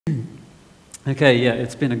Okay, yeah,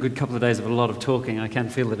 it's been a good couple of days of a lot of talking. I can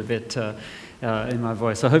feel it a bit in my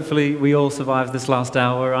voice. So hopefully we all survive this last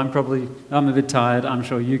hour. I'm a bit tired. I'm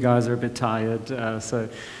sure you guys are a bit tired. So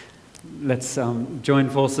let's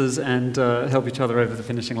join forces and help each other over the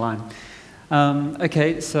finishing line.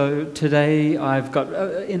 Okay, so today I've got,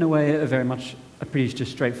 in a way, a pretty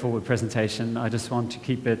just straightforward presentation. I just want to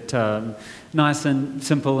keep it nice and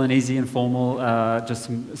simple and easy and formal, just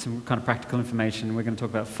some kind of practical information. We're going to talk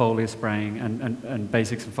about foliar spraying and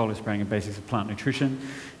basics of foliar spraying and basics of plant nutrition.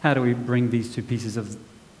 How do we bring these two pieces of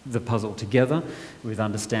the puzzle together with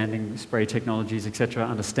understanding spray technologies, etc.,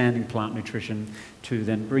 understanding plant nutrition, to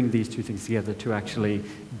then bring these two things together to actually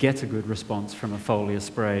get a good response from a foliar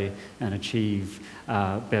spray and achieve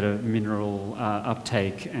better mineral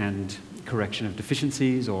uptake and correction of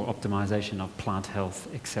deficiencies or optimization of plant health,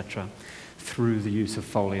 etc., through the use of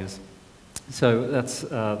foliars. So that's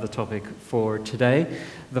the topic for today.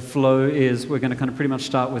 The flow is we're going to kind of pretty much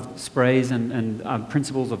start with sprays and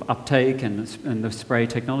principles of uptake and the spray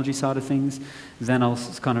technology side of things. Then I'll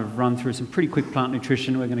kind of run through some pretty quick plant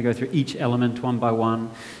nutrition. We're going to go through each element one by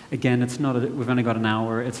one. Again, it's not we've only got an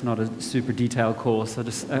hour. It's not a super detailed course. So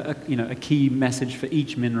just a key message for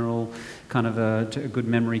each mineral, kind of a good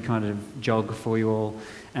memory kind of jog for you all,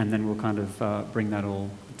 and then we'll kind of bring that all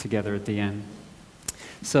together at the end.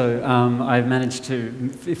 So I've managed to,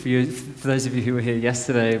 for those of you who were here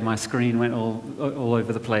yesterday, my screen went all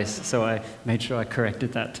over the place, so I made sure I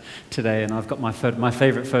corrected that today, and I've got my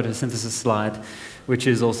favorite photosynthesis slide, which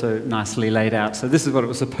is also nicely laid out. So this is what it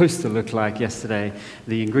was supposed to look like yesterday,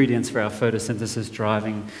 the ingredients for our photosynthesis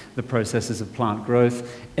driving the processes of plant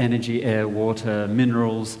growth, energy, air, water,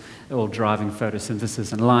 minerals, all driving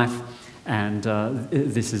photosynthesis and life. And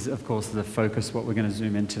this is, of course, the focus, what we're going to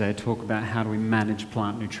zoom in today, talk about how do we manage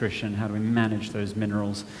plant nutrition, how do we manage those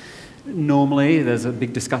minerals. Normally, there's a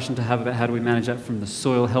big discussion to have about how do we manage that from the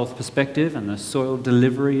soil health perspective and the soil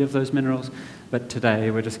delivery of those minerals. But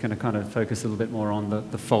today, we're just going to kind of focus a little bit more on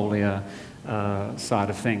the foliar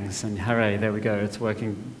side of things. And hooray, there we go, it's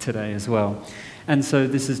working today as well. And so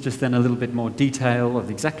this is just then a little bit more detail of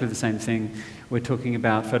exactly the same thing. We're talking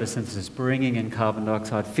about photosynthesis, bringing in carbon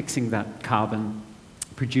dioxide, fixing that carbon,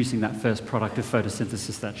 producing that first product of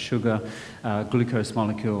photosynthesis, that sugar, glucose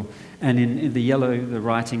molecule. And in the yellow, the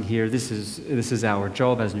writing here, this is our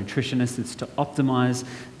job as nutritionists. It's to optimize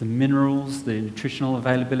the minerals, the nutritional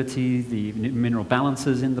availability, the mineral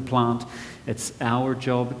balances in the plant. It's our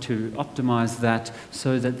job to optimize that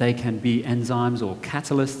so that they can be enzymes or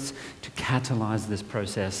catalysts to catalyze this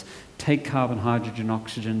process, take carbon, hydrogen,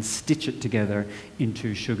 oxygen, stitch it together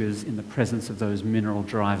into sugars in the presence of those mineral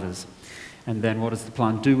drivers. And then what does the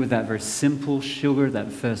plant do with that very simple sugar,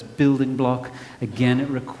 that first building block? Again, it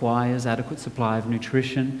requires adequate supply of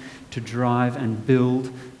nutrition to drive and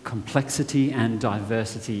build complexity and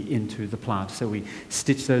diversity into the plant. So we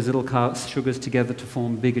stitch those little sugars together to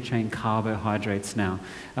form bigger chain carbohydrates now,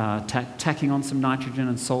 tacking on some nitrogen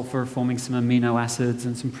and sulfur, forming some amino acids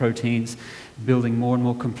and some proteins, building more and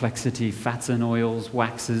more complexity, fats and oils,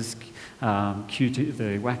 waxes,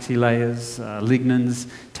 the waxy layers, lignans,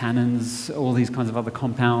 tannins, all these kinds of other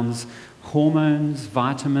compounds, hormones,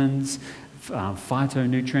 vitamins,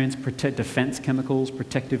 phytonutrients, defense chemicals,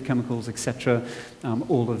 protective chemicals, etc.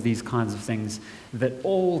 All of these kinds of things that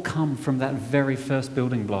all come from that very first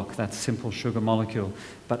building block, that simple sugar molecule.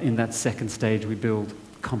 But in that second stage, we build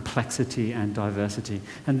complexity and diversity.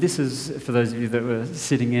 And this is, for those of you that were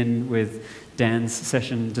sitting in with Dan's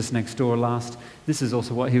session just next door last, this is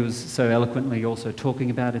also what he was so eloquently also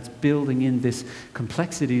talking about. It's building in this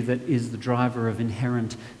complexity that is the driver of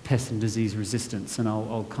inherent pest and disease resistance. And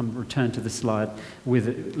I'll return to the slide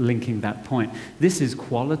with linking that point. This is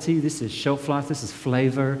quality, this is shelf life, this is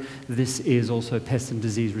flavor, this is also pest and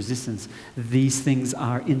disease resistance. These things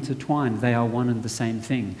are intertwined. They are one and the same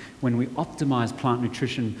thing. When we optimize plant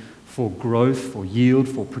nutrition for growth, for yield,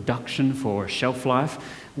 for production, for shelf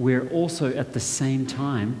life, we're also at the same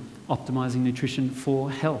time optimizing nutrition for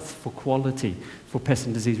health, for quality, for pest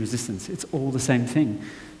and disease resistance. It's all the same thing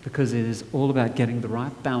because it is all about getting the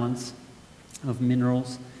right balance of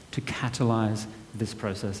minerals to catalyze this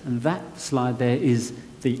process. And that slide there is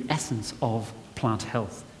the essence of plant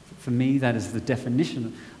health. For me, that is the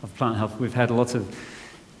definition of plant health. We've had lots of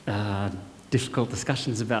difficult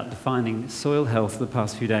discussions about defining soil health the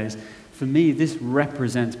past few days. For me, this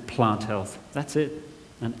represents plant health. That's it.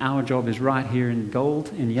 And our job is right here in gold,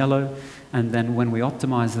 in yellow, and then when we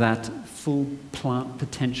optimize that, full plant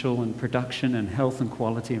potential and production and health and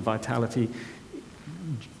quality and vitality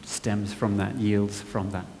stems from that, yields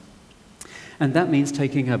from that. And that means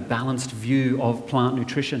taking a balanced view of plant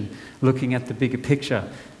nutrition, looking at the bigger picture,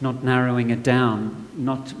 not narrowing it down,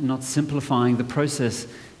 not simplifying the process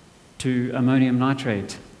to ammonium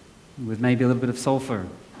nitrate with maybe a little bit of sulfur,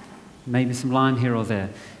 maybe some lime here or there.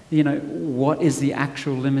 You know, what is the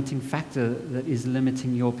actual limiting factor that is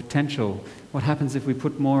limiting your potential? What happens if we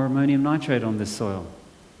put more ammonium nitrate on this soil?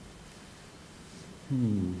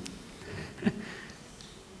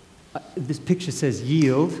 This picture says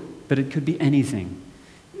yield, but it could be anything.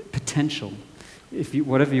 Potential.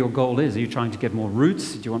 Whatever your goal is, are you trying to get more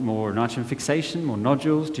roots? Do you want more nitrogen fixation, more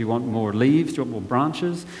nodules? Do you want more leaves? Do you want more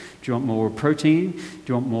branches? Do you want more protein? Do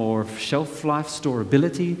you want more shelf life,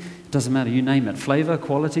 storability? It doesn't matter, you name it. Flavor,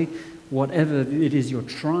 quality, whatever it is you're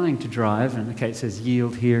trying to drive, and okay, it says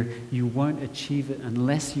yield here, you won't achieve it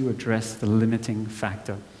unless you address the limiting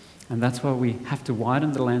factor. And that's why we have to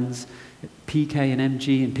widen the lens. PK and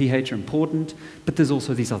Mg and pH are important, but there's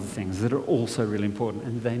also these other things that are also really important,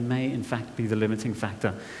 and they may in fact be the limiting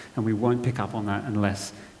factor, and we won't pick up on that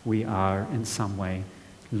unless we are in some way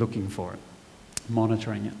looking for it,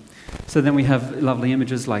 monitoring it. So then we have lovely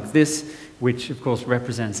images like this, which of course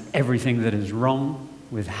represents everything that is wrong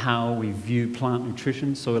with how we view plant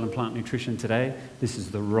nutrition, soil and plant nutrition today. This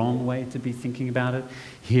is the wrong way to be thinking about it.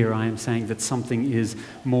 Here I am saying that something is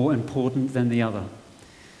more important than the other,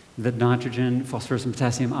 that nitrogen, phosphorus, and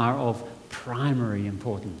potassium are of primary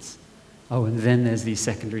importance. Oh, and then there's these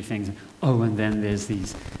secondary things. Oh, and then there's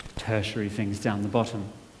these tertiary things down the bottom.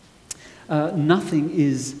 Nothing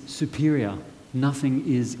is superior. Nothing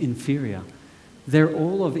is inferior. They're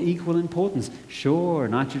all of equal importance. Sure,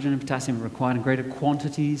 nitrogen and potassium are required in greater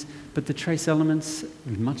quantities, but the trace elements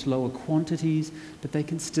in much lower quantities, but they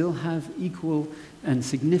can still have equal and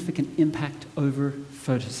significant impact over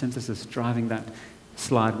photosynthesis, driving that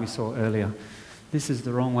slide we saw earlier. This is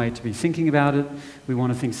the wrong way to be thinking about it. We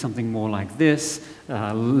want to think something more like this.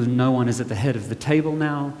 No one is at the head of the table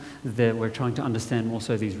now. We're trying to understand more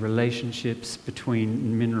so these relationships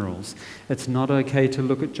between minerals. It's not okay to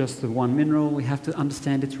look at just the one mineral. We have to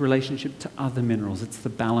understand its relationship to other minerals. It's the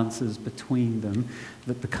balances between them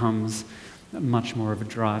that becomes much more of a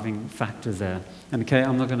driving factor there. And okay,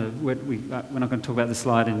 we're not going to talk about this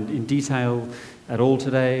slide in detail at all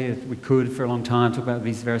today. We could for a long time talk about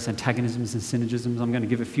these various antagonisms and synergisms. I'm going to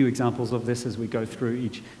give a few examples of this as we go through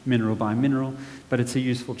each mineral by mineral, but it's a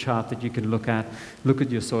useful chart that you can look at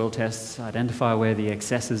your soil tests, identify where the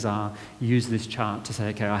excesses are, use this chart to say,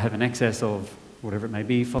 okay, I have an excess of whatever it may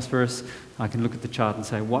be, phosphorus. I can look at the chart and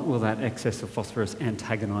say, what will that excess of phosphorus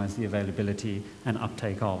antagonize the availability and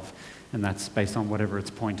uptake of? And that's based on whatever it's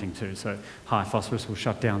pointing to. So high phosphorus will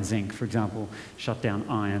shut down zinc, for example, shut down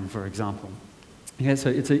iron, for example. Okay, so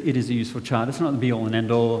it is a useful chart. It's not the be-all and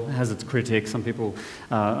end-all. It has its critics. Some people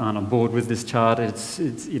aren't on board with this chart. It's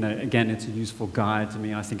again, it's a useful guide to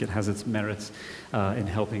me. I think it has its merits in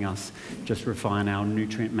helping us just refine our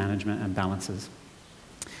nutrient management and balances.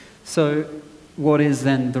 So what is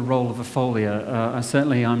then the role of a foliar?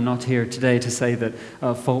 Certainly I'm not here today to say that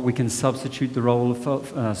we can substitute the role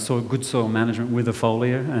of good soil management with a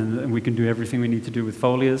foliar, and we can do everything we need to do with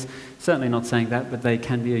foliars. Certainly not saying that, but they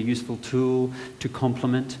can be a useful tool to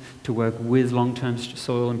complement, to work with long-term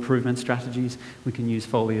soil improvement strategies. We can use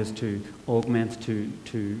foliars to augment,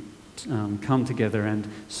 to come together and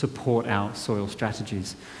support our soil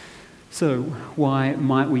strategies. So why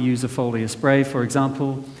might we use a foliar spray, for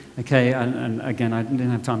example? Okay, and again, I didn't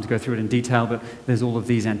have time to go through it in detail, but there's all of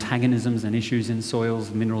these antagonisms and issues in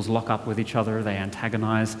soils. Minerals lock up with each other, they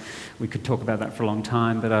antagonize. We could talk about that for a long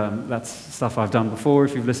time, but that's stuff I've done before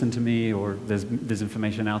if you've listened to me, or there's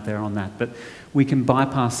information out there on that. But we can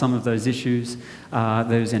bypass some of those issues,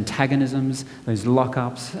 those antagonisms, those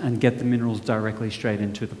lockups, and get the minerals directly straight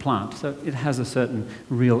into the plant. So it has a certain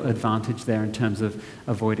real advantage there in terms of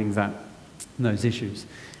avoiding those issues.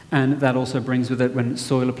 And that also brings with it, when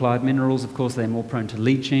soil-applied minerals, of course, they're more prone to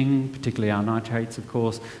leaching, particularly our nitrates, of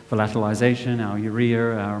course, volatilization, our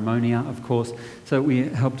urea, our ammonia, of course. So we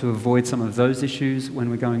help to avoid some of those issues when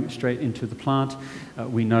we're going straight into the plant.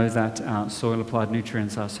 We know that soil-applied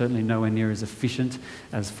nutrients are certainly nowhere near as efficient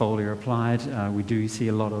as foliar-applied. We do see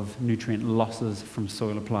a lot of nutrient losses from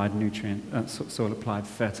soil-applied soil-applied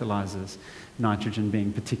fertilizers, nitrogen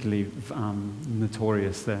being particularly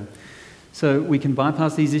notorious there. So we can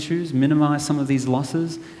bypass these issues, minimize some of these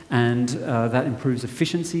losses, and that improves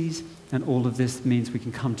efficiencies, and all of this means we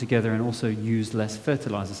can come together and also use less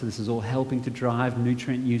fertilizer. So this is all helping to drive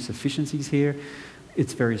nutrient use efficiencies here.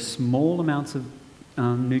 It's very small amounts of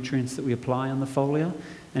nutrients that we apply on the foliar.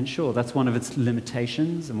 And sure, that's one of its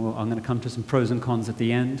limitations, and I'm going to come to some pros and cons at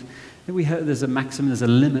the end. There's a maximum, there's a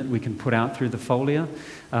limit we can put out through the foliar,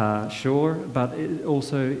 sure, but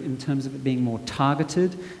also in terms of it being more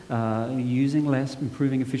targeted, using less,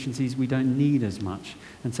 improving efficiencies, we don't need as much.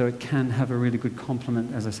 And so it can have a really good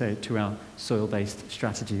complement, as I say, to our soil-based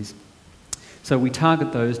strategies. So we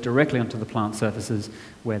target those directly onto the plant surfaces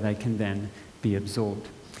where they can then be absorbed.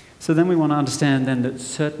 So then we want to understand then that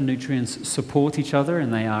certain nutrients support each other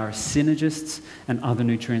and they are synergists, and other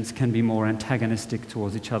nutrients can be more antagonistic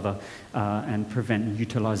towards each other and prevent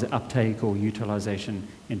uptake or utilization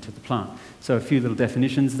into the plant. So a few little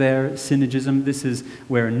definitions there. Synergism, this is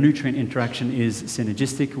where a nutrient interaction is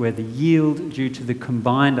synergistic, where the yield due to the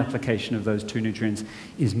combined application of those two nutrients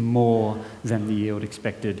is more than the yield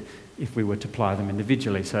expected if we were to apply them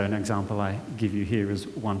individually. So an example I give you here is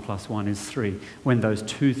 1 + 1 is 3. When those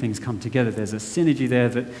two things come together, there's a synergy there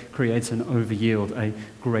that creates an overyield, a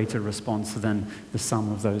greater response than the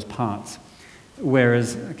sum of those parts.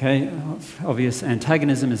 Whereas, obvious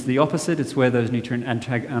antagonism is the opposite. It's where those nutrient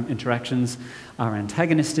interactions are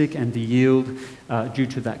antagonistic, and the yield, due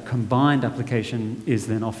to that combined application, is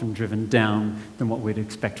then often driven down than what we'd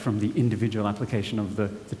expect from the individual application of the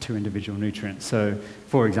two individual nutrients. So,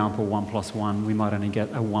 for example, 1 + 1, we might only get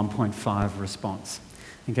a 1.5 response.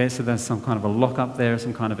 Okay, so there's some kind of a lock-up there,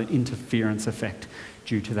 some kind of an interference effect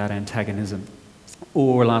due to that antagonism.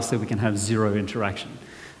 Or lastly, we can have zero interaction.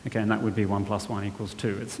 Okay, and that would be 1 + 1 =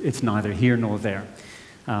 2. It's neither here nor there.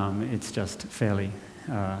 It's just fairly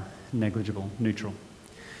negligible, neutral.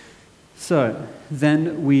 So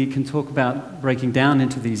then we can talk about breaking down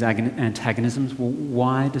into these antagonisms. Well,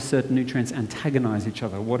 why do certain nutrients antagonize each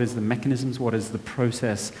other? What is the mechanisms? What is the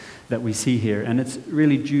process that we see here? And it's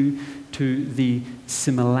really due to the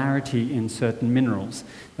similarity in certain minerals.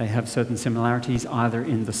 They have certain similarities either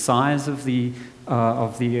in the size of the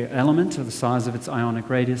element, or the size of its ionic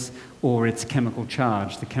radius, or its chemical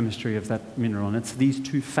charge, the chemistry of that mineral. And it's these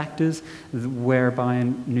two factors whereby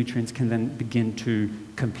nutrients can then begin to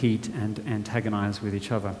compete and antagonize with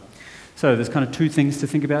each other. So there's kind of two things to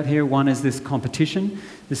think about here. One is this competition.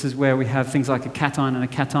 This is where we have things like a cation and a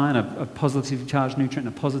cation, a positively charged nutrient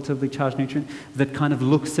and a positively charged nutrient, that kind of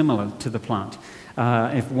look similar to the plant.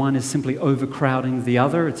 If one is simply overcrowding the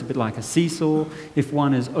other, it's a bit like a seesaw. If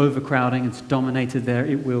one is overcrowding, it's dominated there,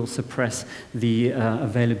 it will suppress the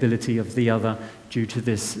availability of the other due to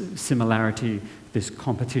this similarity, this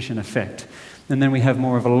competition effect. And then we have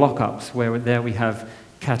more of a lockups, where there we have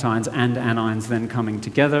cations and anions then coming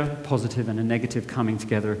together, positive and a negative coming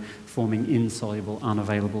together, forming insoluble,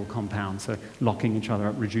 unavailable compounds, so locking each other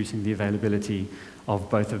up, reducing the availability of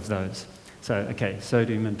both of those. So, okay,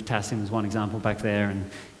 sodium and potassium is one example back there,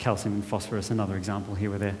 and calcium and phosphorus another example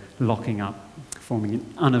here, where they're locking up, forming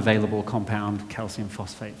an unavailable compound, calcium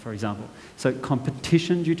phosphate, for example. So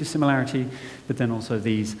competition due to similarity, but then also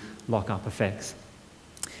these lock-up effects.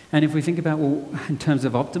 And if we think about, well, in terms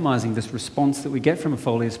of optimizing this response that we get from a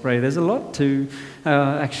foliar spray, there's a lot to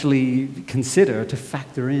actually consider, to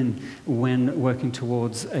factor in when working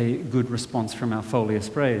towards a good response from our foliar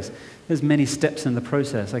sprays. There's many steps in the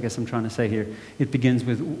process, I guess I'm trying to say here. It begins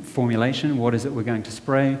with formulation. What is it we're going to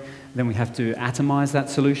spray? Then we have to atomize that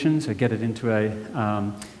solution, so get it into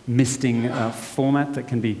a misting format that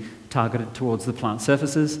can be targeted towards the plant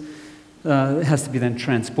surfaces. It has to be then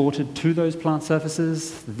transported to those plant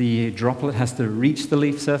surfaces. The droplet has to reach the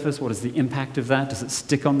leaf surface. What is the impact of that? Does it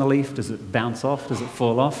stick on the leaf? Does it bounce off? Does it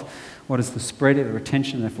fall off? What is the spread of the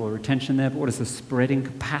retention, therefore retention there? But what is the spreading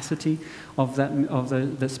capacity of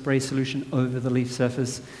the spray solution over the leaf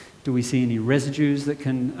surface? Do we see any residues that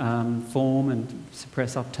can form and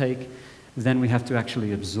suppress uptake? Then we have to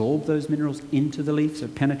actually absorb those minerals into the leaf, so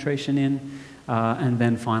penetration in. And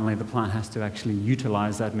then finally, the plant has to actually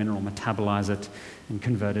utilize that mineral, metabolize it, and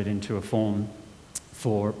convert it into a form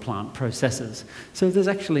for plant processes. So there's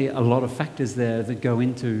actually a lot of factors there that go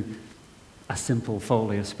into a simple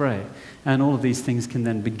foliar spray. And all of these things can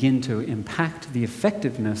then begin to impact the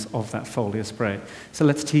effectiveness of that foliar spray. So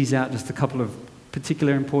let's tease out just a couple of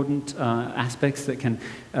particular important aspects that can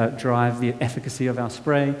drive the efficacy of our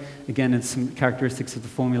spray. Again, it's some characteristics of the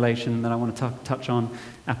formulation that I want to touch on: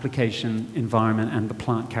 application, environment, and the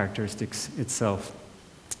plant characteristics itself.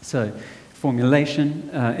 So, formulation,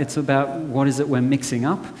 it's about what is it we're mixing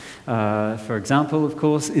up. For example, of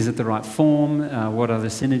course, is it the right form? What are the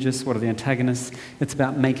synergists? What are the antagonists? It's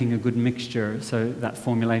about making a good mixture, so that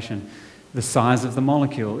formulation. The size of the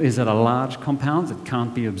molecule. Is it a large compound that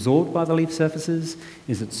can't be absorbed by the leaf surfaces?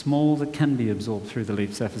 Is it small that can be absorbed through the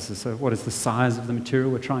leaf surfaces? So what is the size of the material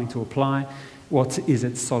we're trying to apply? What is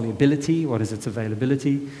its solubility? What is its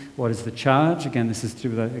availability? What is the charge? Again, this is to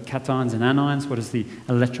do with the cations and anions. What is the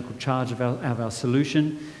electrical charge of our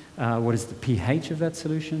solution? What is the pH of that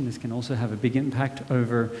solution? This can also have a big impact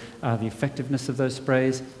over the effectiveness of those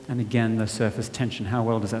sprays. And again, the surface tension. How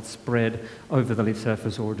well does that spread over the leaf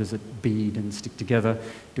surface, or does it bead and stick together?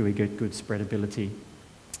 Do we get good spreadability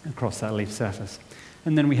across that leaf surface?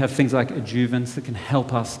 And then we have things like adjuvants that can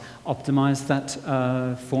help us optimize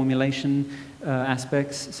that formulation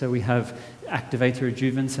aspects. So we have activator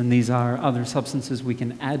adjuvants, and these are other substances we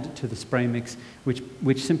can add to the spray mix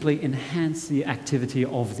which simply enhance the activity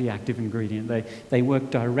of the active ingredient. They work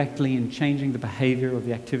directly in changing the behavior of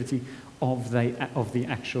the activity of the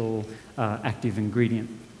actual active ingredient.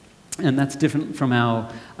 And that's different from our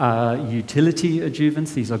utility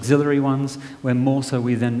adjuvants, these auxiliary ones, where more so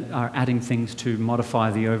we then are adding things to modify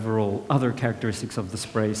the overall other characteristics of the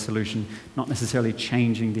spray solution, not necessarily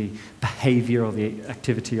changing the behavior or the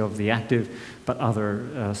activity of the active, but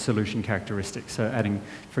other solution characteristics. So adding,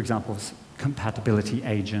 for example, compatibility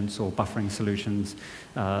agents or buffering solutions,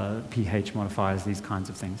 pH modifiers, these kinds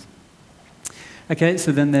of things. Okay,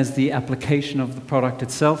 so then there's the application of the product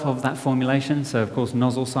itself, of that formulation. So, of course,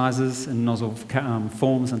 nozzle sizes and nozzle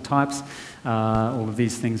forms and types, all of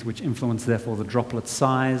these things which influence, therefore, the droplet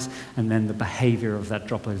size and then the behavior of that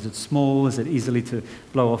droplet. Is it small? Is it easily to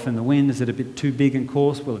blow off in the wind? Is it a bit too big and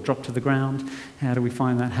coarse? Will it drop to the ground? How do we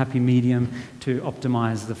find that happy medium to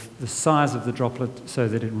optimize the size of the droplet so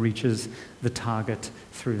that it reaches the target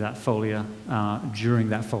through that foliar, during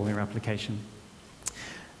that foliar application?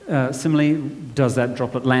 Similarly, does that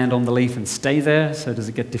droplet land on the leaf and stay there? So does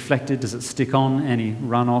it get deflected? Does it stick on? Any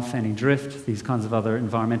runoff, any drift? These kinds of other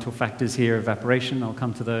environmental factors here, evaporation, I'll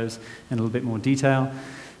come to those in a little bit more detail.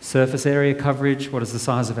 Surface area coverage, what is the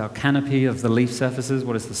size of our canopy of the leaf surfaces?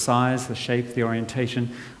 What is the size, the shape, the orientation?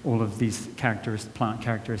 All of these plant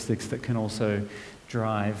characteristics that can also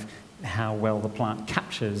drive how well the plant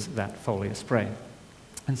captures that foliar spray.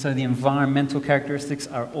 And so the environmental characteristics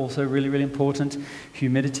are also really, really important.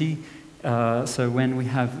 Humidity. So when we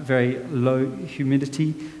have very low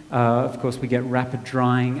humidity, of course, we get rapid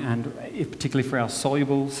drying, and particularly for our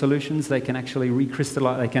soluble solutions, they can actually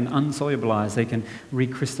recrystallize, they can unsolubilize, they can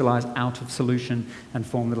recrystallize out of solution and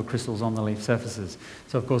form little crystals on the leaf surfaces.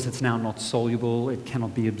 So, of course, it's now not soluble, it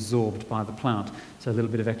cannot be absorbed by the plant. So a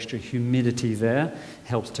little bit of extra humidity there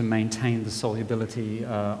helps to maintain the solubility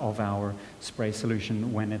of our spray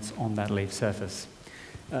solution when it's on that leaf surface.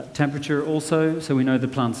 Temperature also, so we know the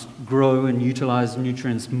plants grow and utilize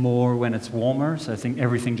nutrients more when it's warmer, so I think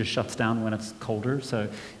everything just shuts down when it's colder. So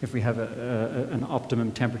if we have an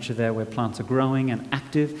optimum temperature there where plants are growing and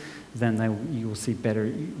active, then you will see better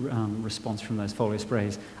response from those foliar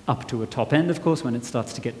sprays. Up to a top end, of course, when it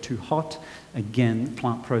starts to get too hot, again,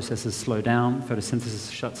 plant processes slow down, photosynthesis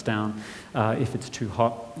shuts down if it's too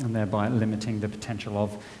hot, and thereby limiting the potential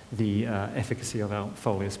of the efficacy of our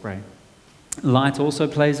foliar spray. Light also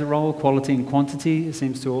plays a role. Quality and quantity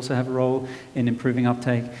seems to also have a role in improving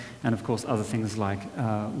uptake. And of course, other things like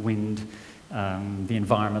wind, the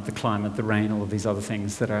environment, the climate, the rain, all of these other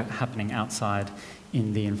things that are happening outside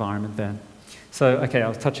in the environment there. So, okay, I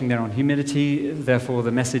was touching there on humidity. Therefore,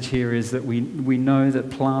 the message here is that we know that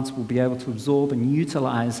plants will be able to absorb and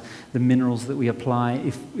utilize the minerals that we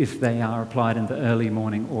apply if they are applied in the early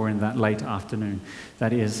morning or in that late afternoon.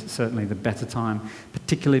 That is certainly the better time,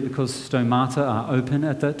 particularly because stomata are open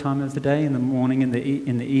at that time of the day, in the morning, in the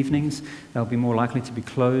evenings. They'll be more likely to be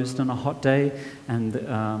closed on a hot day. And,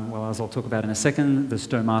 well, as I'll talk about in a second, the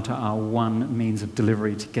stomata are one means of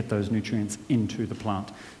delivery to get those nutrients into the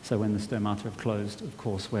plant. So when the stomata are closed, of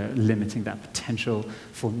course, we're limiting that potential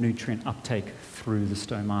for nutrient uptake through the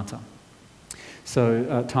stomata.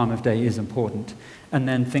 So time of day is important. And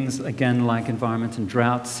then things, again, like environment and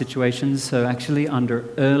drought situations. So actually under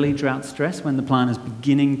early drought stress, when the plant is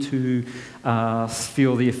beginning to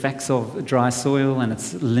feel the effects of dry soil and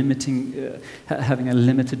it's having a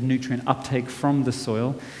limited nutrient uptake from the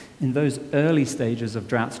soil, in those early stages of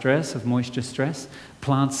drought stress, of moisture stress,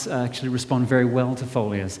 plants actually respond very well to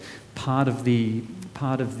foliars. Part of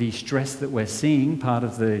the stress that we're seeing, part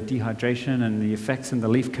of the dehydration and the effects in the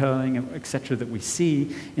leaf curling, etc., that we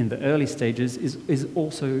see in the early stages is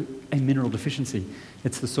also a mineral deficiency.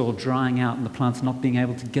 It's the soil drying out and the plants not being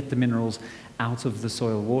able to get the minerals out of the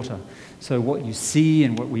soil water. So what you see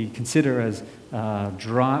and what we consider as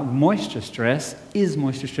dry moisture stress is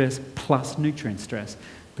moisture stress plus nutrient stress,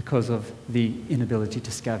 because of the inability to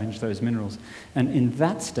scavenge those minerals. And in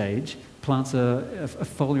that stage,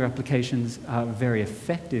 foliar applications are very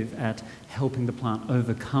effective at helping the plant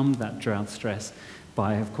overcome that drought stress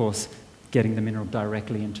by, of course, getting the mineral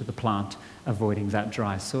directly into the plant, avoiding that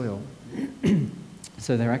dry soil.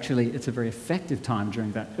 So it's a very effective time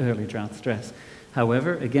during that early drought stress.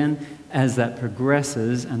 However, again, as that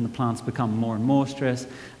progresses and the plants become more and more stressed,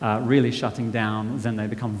 really shutting down, then they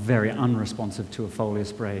become very unresponsive to a foliar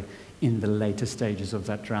spray in the later stages of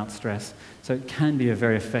that drought stress. So it can be a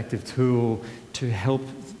very effective tool to help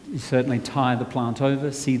certainly tie the plant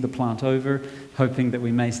over, seed the plant over, hoping that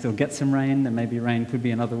we may still get some rain. There may be rain, could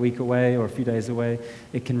be another week away or a few days away.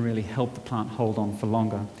 It can really help the plant hold on for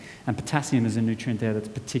longer. And potassium is a nutrient there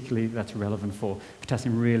that's relevant for.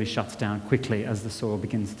 Potassium really shuts down quickly as the soil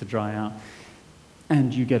begins to dry out.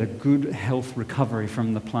 And you get a good health recovery from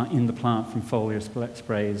in the plant from foliar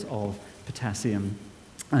sprays of potassium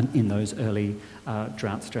and in those early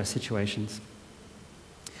drought stress situations.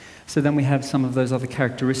 So then we have some of those other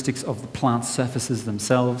characteristics of the plant surfaces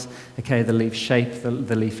themselves. Okay, the leaf shape, the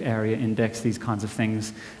leaf area index, these kinds of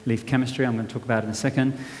things. Leaf chemistry, I'm going to talk about in a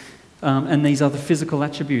second. And these are the physical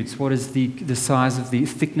attributes. What is the size of the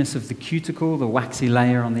thickness of the cuticle, the waxy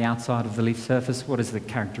layer on the outside of the leaf surface? What is the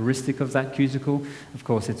characteristic of that cuticle? Of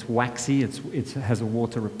course, it's waxy. It has a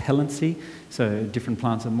water repellency. So different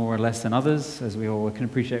plants are more or less than others. As we all can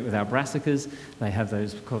appreciate with our brassicas, they have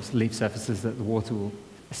those, of course, leaf surfaces that the water will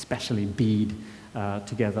especially bead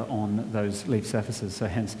together on those leaf surfaces. So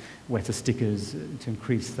hence, wetter stickers to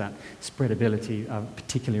increase that spreadability are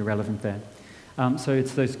particularly relevant there. So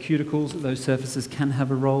it's those cuticles, those surfaces can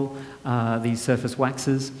have a role, these surface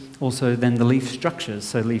waxes. Also then the leaf structures,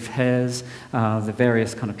 so leaf hairs, the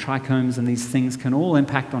various kind of trichomes and these things can all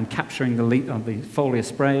impact on capturing the foliar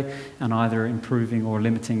spray and either improving or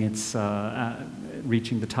limiting its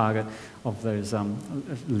reaching the target of those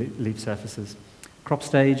leaf surfaces. Crop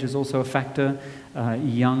stage is also a factor.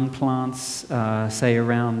 Young plants, say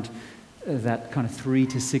around that kind of 3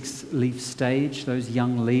 to 6 leaf stage, those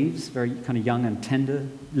young leaves, very kind of young and tender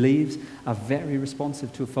leaves, are very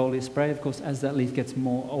responsive to a foliar spray. Of course, as that leaf gets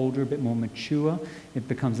more older, a bit more mature, it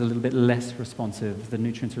becomes a little bit less responsive. The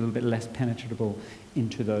nutrients are a little bit less penetrable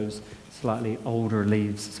into those slightly older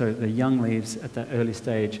leaves. So the young leaves at that early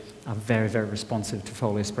stage are very, very responsive to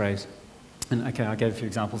foliar sprays. And okay, I gave a few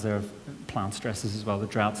examples there of plant stresses as well, the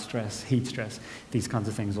drought stress, heat stress. These kinds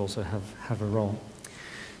of things also have a role.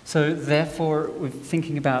 So therefore, we're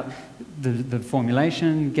thinking about the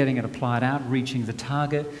formulation, getting it applied out, reaching the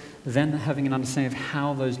target, then having an understanding of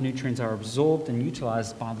how those nutrients are absorbed and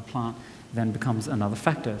utilized by the plant then becomes another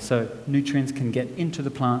factor. So nutrients can get into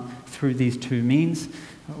the plant through these two means.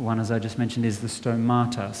 One, as I just mentioned, is the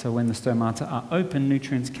stomata. So when the stomata are open,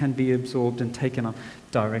 nutrients can be absorbed and taken up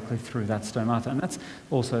directly through that stomata. And that's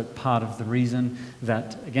also part of the reason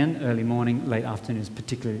that, again, early morning, late afternoon is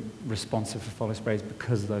particularly responsive for foliar sprays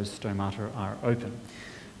because those stomata are open.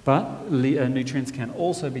 But nutrients can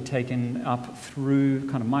also be taken up through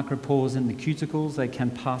kind of micropores in the cuticles. They can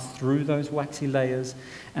pass through those waxy layers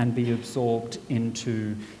and be absorbed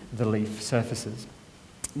into the leaf surfaces.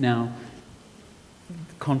 Now,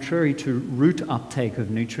 contrary to root uptake of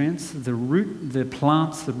nutrients,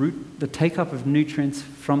 the take-up of nutrients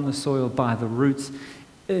from the soil by the roots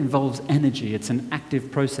involves energy. It's an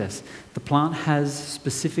active process. The plant has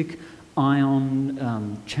specific ion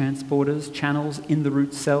transporters, channels in the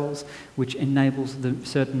root cells, which enables the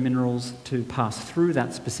certain minerals to pass through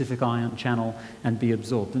that specific ion channel and be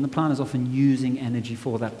absorbed. And the plant is often using energy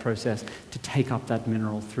for that process to take up that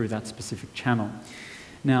mineral through that specific channel.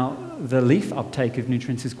 Now, the leaf uptake of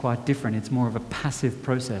nutrients is quite different. It's more of a passive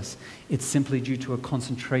process. It's simply due to a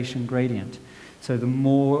concentration gradient. So the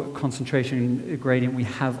more concentration gradient we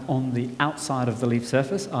have on the outside of the leaf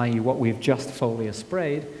surface, i.e. what we've just foliar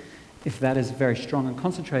sprayed, if that is very strong and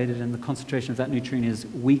concentrated and the concentration of that nutrient is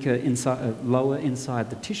weaker lower inside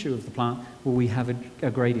the tissue of the plant, well, we have a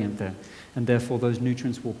gradient there. And therefore, those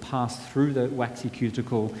nutrients will pass through the waxy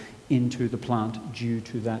cuticle into the plant due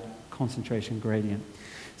to that concentration gradient.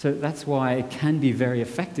 So that's why it can be very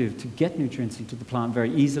effective to get nutrients into the plant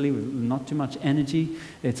very easily with not too much energy.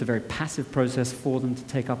 It's a very passive process for them to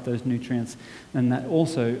take up those nutrients. And that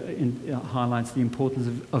also highlights the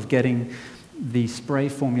importance of getting the spray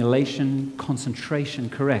formulation concentration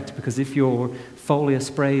correct, because if your foliar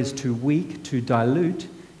spray is too weak, too dilute,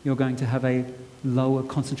 you're going to have a lower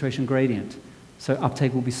concentration gradient. So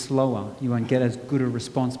uptake will be slower. You won't get as good a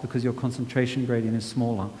response because your concentration gradient is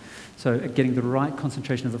smaller. So getting the right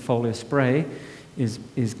concentration of the foliar spray is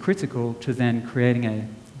critical to then creating a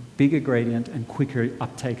bigger gradient and quicker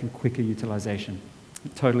uptake and quicker utilization.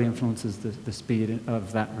 It totally influences the speed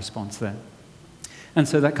of that response there. And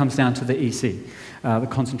so that comes down to the EC, the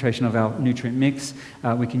concentration of our nutrient mix.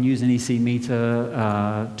 We can use an EC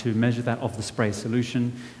meter to measure that of the spray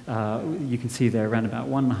solution. You can see there around about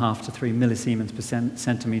 1.5 to 3 millisiemens per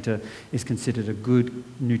centimeter is considered a good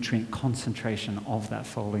nutrient concentration of that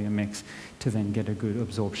foliar mix to then get a good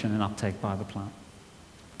absorption and uptake by the plant.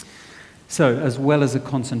 So as well as a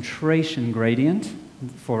concentration gradient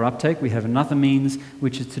for uptake, we have another means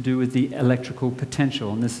which is to do with the electrical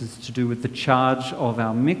potential, and this is to do with the charge of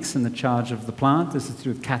our mix and the charge of the plant. This is to do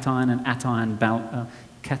with cation and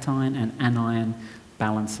anion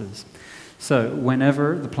balances. So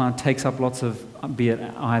whenever the plant takes up lots of, be it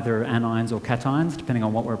either anions or cations, depending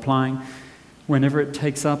on what we're applying, whenever it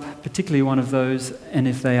takes up particularly one of those, and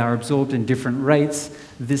if they are absorbed in different rates,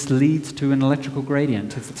 this leads to an electrical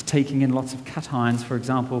gradient. If it's taking in lots of cations, for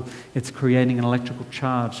example, it's creating an electrical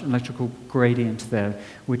charge, electrical gradient there,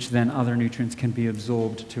 which then other nutrients can be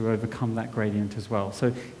absorbed to overcome that gradient as well.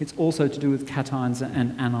 So it's also to do with cations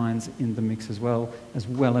and anions in the mix as well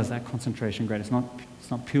as that concentration gradient.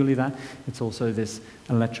 It's not purely that, it's also this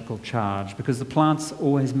electrical charge, because the plants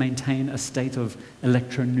always maintain a state of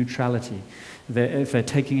electroneutrality. If they're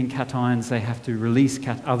taking in cations, they have to release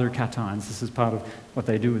other cations. This is part of what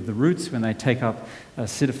they do with the roots. When they take up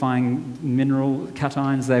acidifying mineral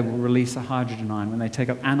cations, they will release a hydrogen ion. When they take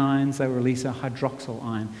up anions, they will release a hydroxyl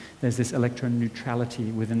ion. There's this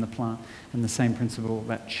electroneutrality within the plant, and the same principle,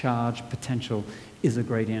 that charge potential is a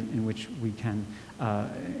gradient in which we can,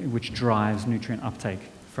 which drives nutrient uptake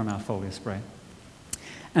from our foliar spray.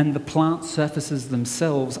 And the plant surfaces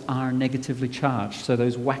themselves are negatively charged. So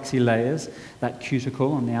those waxy layers, that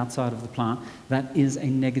cuticle on the outside of the plant, that is a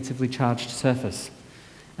negatively charged surface.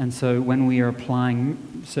 And so when we are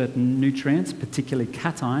applying certain nutrients, particularly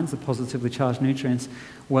cations, the positively charged nutrients,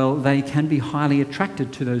 well, they can be highly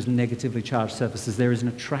attracted to those negatively charged surfaces. There is an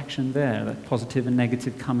attraction there, that positive and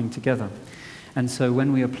negative coming together. And so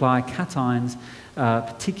when we apply cations,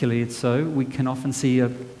 particularly it's so, we can often see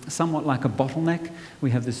somewhat like a bottleneck.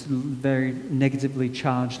 We have this very negatively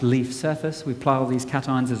charged leaf surface. We apply all these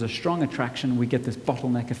cations, there's a strong attraction, we get this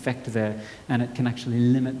bottleneck effect there, and it can actually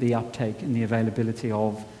limit the uptake and the availability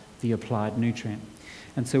of the applied nutrient.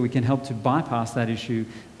 And so we can help to bypass that issue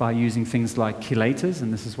by using things like chelators,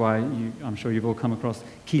 and this is why I'm sure you've all come across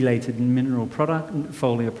chelated mineral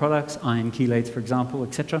foliar products, iron chelates, for example,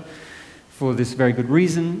 etc. For this very good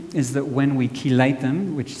reason, is that when we chelate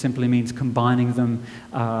them, which simply means combining them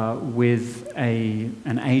with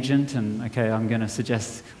an agent, and okay, I'm going to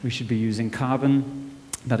suggest we should be using carbon,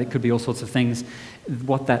 but it could be all sorts of things.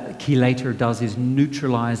 What that chelator does is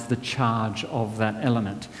neutralize the charge of that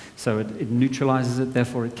element. So it neutralizes it,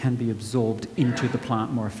 therefore it can be absorbed into the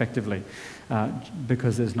plant more effectively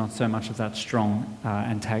because there's not so much of that strong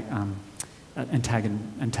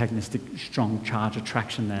antagonistic strong charge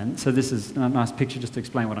attraction then. So this is a nice picture just to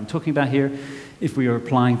explain what I'm talking about here. If we are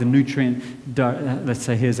applying the nutrient, let's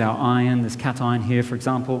say here's our iron, this cation here, for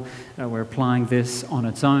example, we're applying this on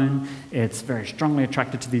its own. It's very strongly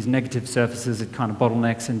attracted to these negative surfaces. It kind of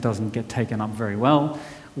bottlenecks and doesn't get taken up very well.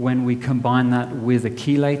 When we combine that with a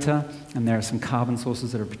chelator, and there are some carbon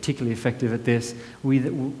sources that are particularly effective at this,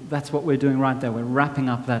 that's what we're doing right there. We're wrapping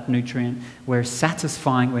up that nutrient, we're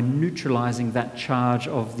satisfying, we're neutralizing that charge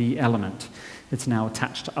of the element. It's now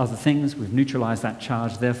attached to other things, we've neutralized that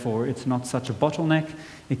charge, therefore it's not such a bottleneck,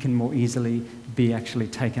 it can more easily be actually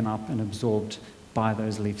taken up and absorbed by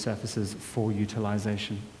those leaf surfaces for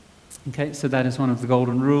utilization. Okay, so that is one of the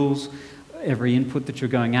golden rules. Every input that you're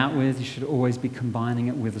going out with, you should always be combining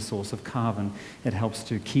it with a source of carbon. It helps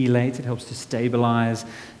to chelate, it helps to stabilize,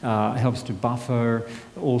 it helps to buffer,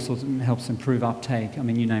 all sorts of, helps improve uptake. I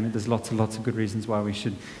mean, you name it, there's lots of good reasons why we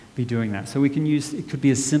should be doing that. So we can use, it could be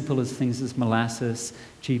as simple as things as molasses,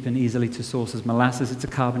 cheap and easily to source as molasses. It's a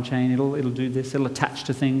carbon chain, it'll do this, it'll attach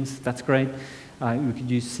to things, that's great. We could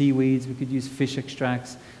use seaweeds, we could use fish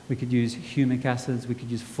extracts, we could use humic acids, we could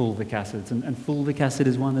use fulvic acids. And fulvic acid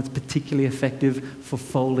is one that's particularly effective for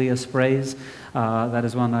foliar sprays. That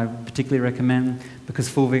is one I particularly recommend because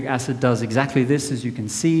fulvic acid does exactly this, as you can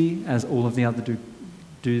see, as all of the other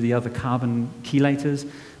do the other carbon chelators.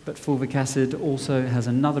 But fulvic acid also has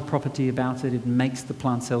another property about it. It makes the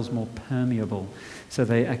plant cells more permeable. So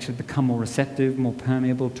they actually become more receptive, more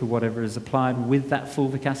permeable to whatever is applied with that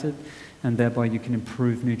fulvic acid, and thereby you can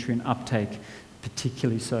improve nutrient uptake,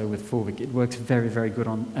 particularly so with fulvic. It works very, very good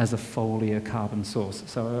as a foliar carbon source.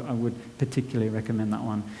 So I would particularly recommend that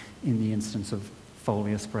one in the instance of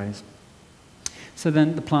foliar sprays. So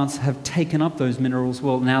then the plants have taken up those minerals.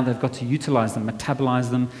 Well, now they've got to utilize them,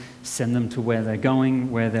 metabolize them, send them to where they're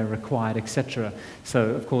going, where they're required, etc.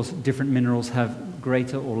 So, of course, different minerals have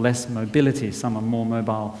greater or less mobility. Some are more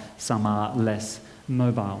mobile, some are less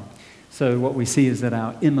mobile. So what we see is that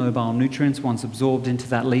our immobile nutrients, once absorbed into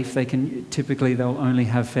that leaf, they'll only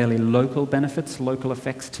have fairly local benefits, local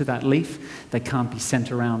effects to that leaf. They can't be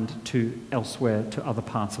sent around to elsewhere, to other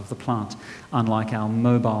parts of the plant, unlike our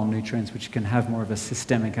mobile nutrients, which can have more of a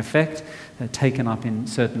systemic effect. They're taken up in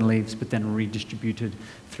certain leaves, but then redistributed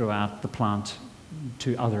throughout the plant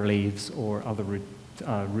to other leaves or other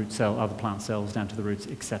other plant cells down to the roots,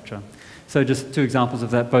 etc. So just two examples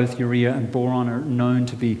of that. Both urea and boron are known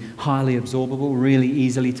to be highly absorbable, really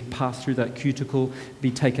easily to pass through that cuticle, be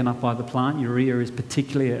taken up by the plant. Urea is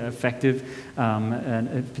particularly effective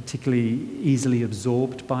and particularly easily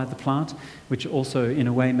absorbed by the plant, which also, in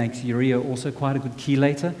a way, makes urea also quite a good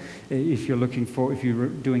chelator. If you're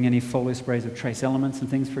doing any foliar sprays of trace elements and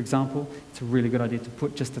things, for example, it's a really good idea to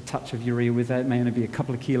put just a touch of urea with that. It may only be a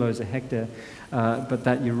couple of kilos a hectare, but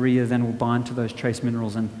that urea then will bind to those trace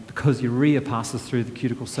minerals, and because urea passes through the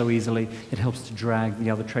cuticle so easily, it helps to drag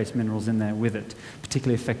the other trace minerals in there with it.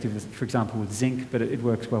 Particularly effective, for example, with zinc, but it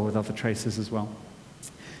works well with other traces as well.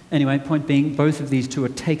 Anyway, point being, both of these two are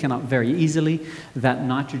taken up very easily. That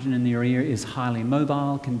nitrogen in the urea is highly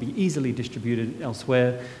mobile, can be easily distributed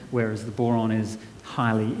elsewhere, whereas the boron is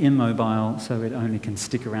highly immobile, so it only can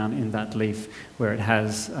stick around in that leaf where it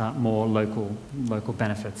has more local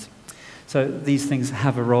benefits. So these things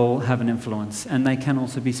have a role, have an influence, and they can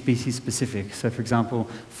also be species specific. So for example,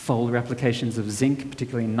 foliar applications of zinc,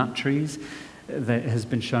 particularly in nut trees, it has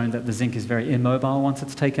been shown that the zinc is very immobile once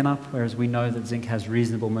it's taken up, whereas we know that zinc has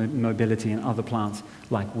reasonable mobility in other plants,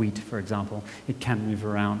 like wheat, for example. It can move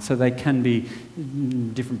around. So they can be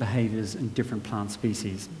different behaviors in different plant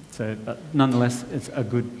species. But nonetheless, it's a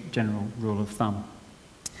good general rule of thumb.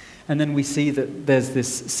 And then we see that there's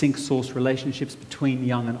this sink-source relationships between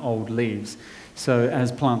young and old leaves. So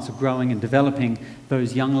as plants are growing and developing,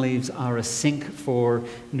 those young leaves are a sink for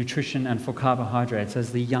nutrition and for carbohydrates.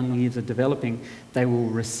 As the young leaves are developing, they will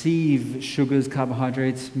receive sugars,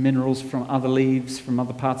 carbohydrates, minerals from other leaves, from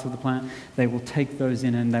other parts of the plant. They will take those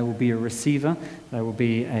in and they will be a receiver. They will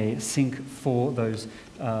be a sink for those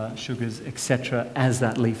sugars, etc., as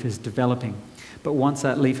that leaf is developing. But once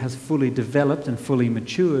that leaf has fully developed and fully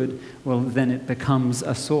matured, well, then it becomes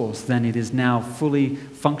a source. Then it is now fully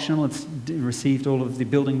functional. It's received all of the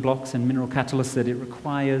building blocks and mineral catalysts that it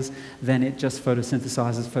requires. Then it just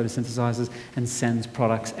photosynthesizes, and sends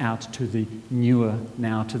products out to the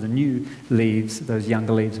new leaves, those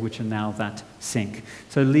younger leaves, which are now that sink.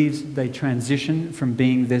 So leaves, they transition from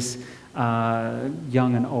being this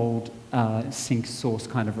young and old sink source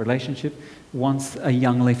kind of relationship. Once a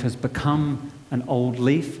young leaf has become an old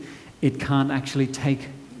leaf, it can't actually take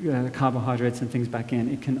carbohydrates and things back in.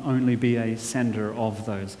 It can only be a sender of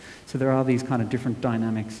those. So there are these kind of different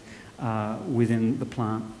dynamics within the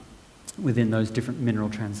plant, within those different mineral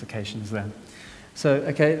translocations there. So,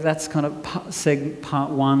 okay, that's kind of part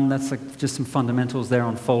one. That's like just some fundamentals there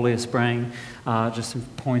on foliar spraying, just some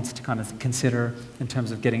points to kind of consider in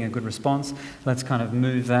terms of getting a good response. Let's kind of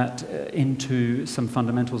move that into some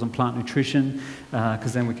fundamentals on plant nutrition,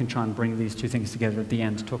 because then we can try and bring these two things together at the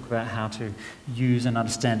end to talk about how to use an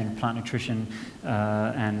understanding of plant nutrition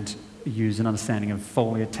and use an understanding of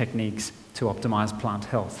foliar techniques to optimize plant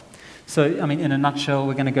health. So, I mean, in a nutshell,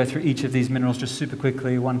 we're going to go through each of these minerals just super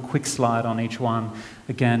quickly, one quick slide on each one.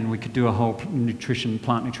 Again, we could do a whole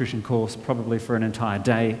plant nutrition course probably for an entire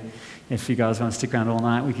day. If you guys want to stick around all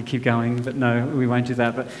night, we could keep going, but no, we won't do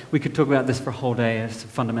that. But we could talk about this for a whole day as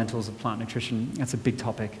fundamentals of plant nutrition. That's a big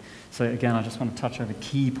topic. So again, I just want to touch over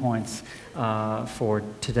key points for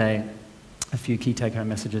today. A few key take-home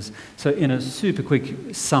messages. So in a super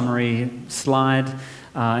quick summary slide,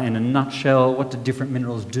 in a nutshell, what do different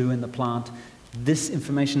minerals do in the plant? This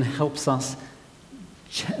information helps us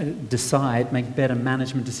make better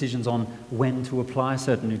management decisions on when to apply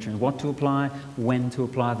certain nutrients, what to apply, when to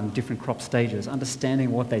apply them, different crop stages.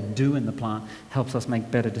 Understanding what they do in the plant helps us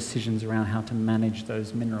make better decisions around how to manage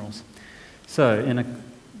those minerals. So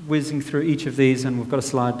whizzing through each of these, and we've got a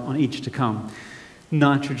slide on each to come.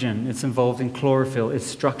 Nitrogen, it's involved in chlorophyll. It's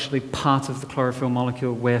structurally part of the chlorophyll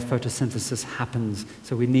molecule where photosynthesis happens.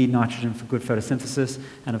 So we need nitrogen for good photosynthesis,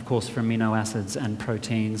 and of course for amino acids and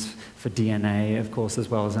proteins, for DNA, of course, as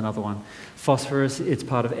well as another one. Phosphorus, it's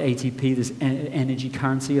part of ATP, this energy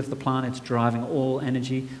currency of the plant. It's driving all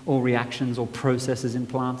energy, all reactions, all processes in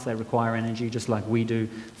plants. They require energy just like we do.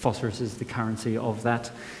 Phosphorus is the currency of that,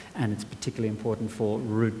 and it's particularly important for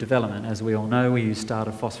root development. As we all know, we use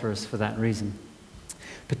starter phosphorus for that reason.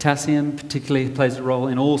 Potassium particularly plays a role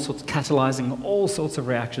in catalyzing all sorts of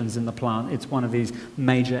reactions in the plant. It's one of these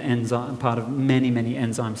major enzyme, part of many, many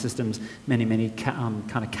enzyme systems, many kind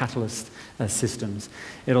of catalyst systems.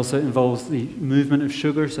 It also involves the movement of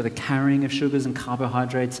sugar, so the carrying of sugars and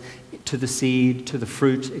carbohydrates to the seed, to the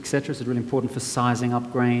fruit, etc. So it's really important for sizing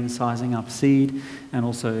up grain, sizing up seed, and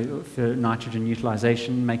also for nitrogen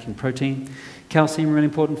utilization, making protein. Calcium, really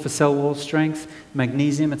important for cell wall strength.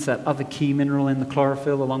 Magnesium, it's that other key mineral in the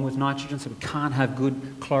chlorophyll along with nitrogen, so we can't have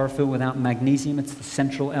good chlorophyll without magnesium. It's the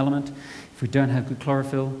central element. If we don't have good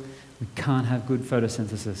chlorophyll, we can't have good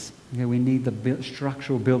photosynthesis. Okay, we need the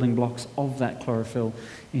structural building blocks of that chlorophyll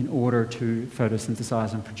in order to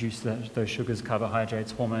photosynthesize and produce those sugars,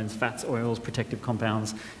 carbohydrates, hormones, fats, oils, protective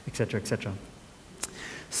compounds, etc., etc.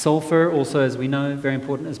 Sulfur, also, as we know, very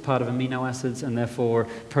important as part of amino acids and therefore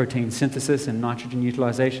protein synthesis and nitrogen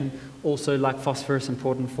utilization. Also, like phosphorus,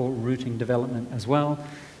 important for rooting development as well.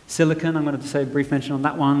 Silicon, I'm going to say a brief mention on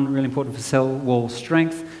that one, really important for cell wall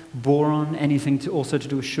strength. Boron, anything also to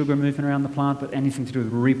do with sugar movement around the plant, but anything to do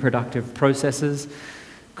with reproductive processes.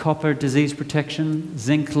 Copper, disease protection.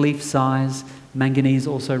 Zinc, leaf size. Manganese,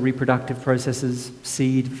 also reproductive processes,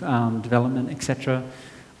 seed development, etc.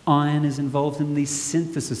 Iron is involved in the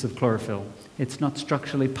synthesis of chlorophyll. It's not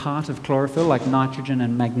structurally part of chlorophyll like nitrogen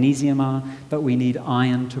and magnesium are, but we need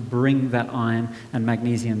iron to bring that iron and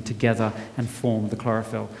magnesium together and form the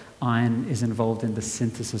chlorophyll. Iron is involved in the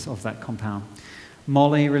synthesis of that compound.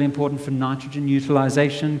 Moly, really important for nitrogen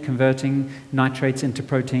utilization, converting nitrates into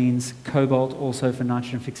proteins. Cobalt, also for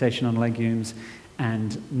nitrogen fixation on legumes.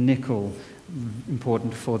 And nickel,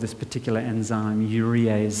 important for this particular enzyme,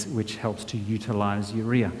 urease, which helps to utilize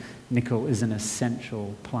urea. Nickel is an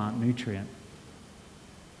essential plant nutrient.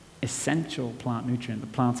 Essential plant nutrient. The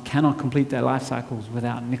plants cannot complete their life cycles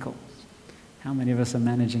without nickel. How many of us are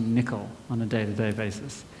managing nickel on a day-to-day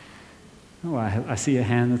basis? Oh, I see a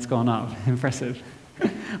hand that's gone up. Impressive.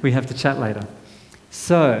 We have to chat later.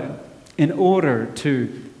 So, in order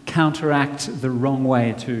to counteract the wrong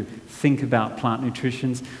way to think about plant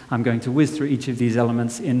nutrition, I'm going to whiz through each of these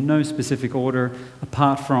elements in no specific order,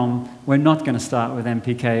 apart from we're not going to start with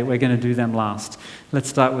NPK, we're going to do them last. Let's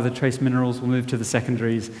start with the trace minerals, we'll move to the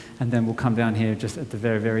secondaries, and then we'll come down here just at the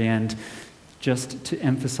very, very end, just to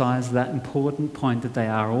emphasize that important point that they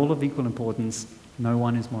are all of equal importance. No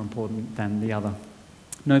one is more important than the other.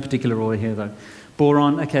 No particular order here, though.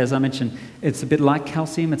 Boron, okay, as I mentioned, it's a bit like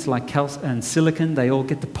calcium. It's like and silicon. They all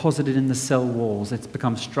get deposited in the cell walls. It's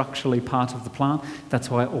become structurally part of the plant.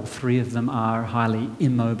 That's why all three of them are highly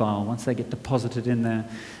immobile. Once they get deposited in there,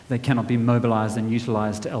 they cannot be mobilized and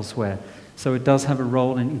utilized elsewhere. So it does have a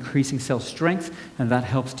role in increasing cell strength, and that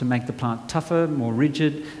helps to make the plant tougher, more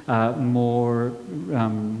rigid, more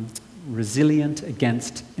resilient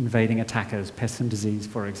against invading attackers, pests and disease,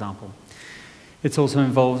 for example. It's also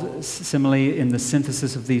involved similarly in the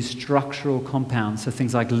synthesis of these structural compounds, so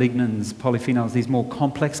things like lignans, polyphenols, these more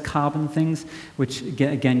complex carbon things, which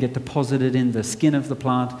again get deposited in the skin of the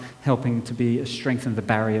plant, helping to strengthen the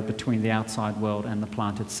barrier between the outside world and the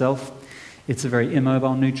plant itself. It's a very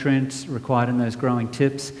immobile nutrient required in those growing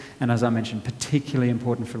tips, and as I mentioned, particularly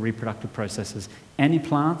important for reproductive processes. Any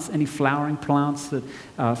plants, any flowering plants that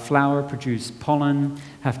flower, produce pollen,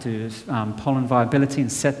 have to pollen viability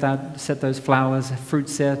and set those flowers, fruit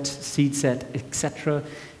set, seed set, etc.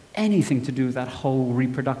 Anything to do with that whole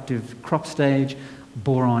reproductive crop stage,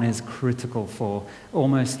 boron is critical for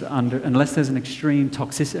unless there's an extreme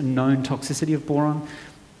toxicity, known toxicity of boron.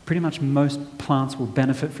 Pretty much most plants will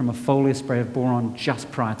benefit from a foliar spray of boron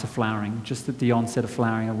just prior to flowering, just at the onset of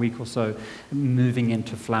flowering, a week or so, moving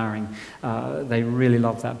into flowering. They really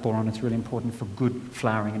love that boron. It's really important for good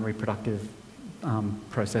flowering and reproductive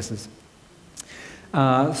processes.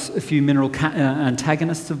 A few mineral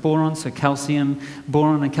antagonists of boron, so calcium.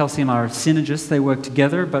 Boron and calcium are synergists. They work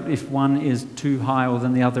together, but if one is too high or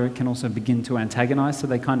than the other, it can also begin to antagonize. So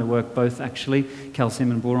they kind of work both, actually,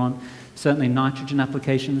 calcium and boron. Certainly nitrogen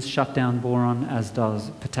applications shut down boron, as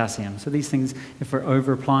does potassium. So these things, if we're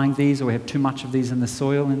over-applying these or we have too much of these in the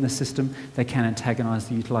soil, in the system, they can antagonize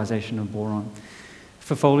the utilization of boron.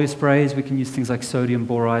 For foliar sprays, we can use things like sodium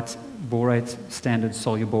borate, standard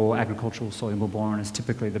soluble, agricultural soluble boron is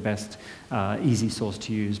typically the best easy source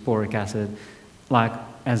to use. Boric acid, like,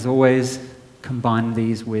 as always, combine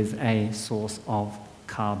these with a source of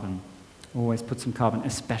carbon. Always put some carbon,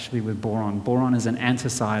 especially with boron. Boron is an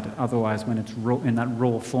anticide, otherwise when it's in that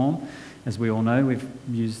raw form, as we all know, we've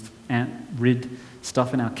used rid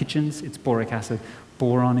stuff in our kitchens, it's boric acid.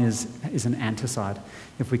 Boron is an anticide.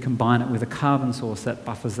 If we combine it with a carbon source, that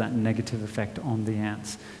buffers that negative effect on the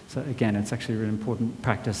ants. So again, it's actually a really important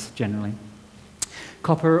practice generally.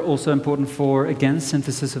 Copper, also important for, again,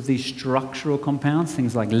 synthesis of these structural compounds,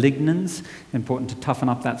 things like lignins, important to toughen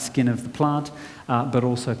up that skin of the plant, but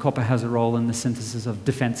also copper has a role in the synthesis of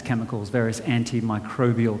defense chemicals, various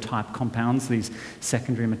antimicrobial type compounds, these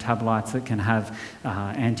secondary metabolites that can have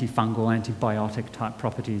antifungal, antibiotic type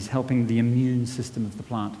properties, helping the immune system of the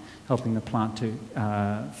plant, helping the plant to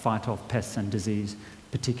fight off pests and disease,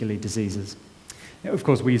 particularly diseases. Of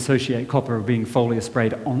course, we associate copper being foliar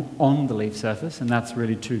sprayed on the leaf surface, and that's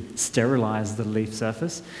really to sterilize the leaf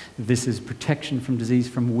surface. This is protection from disease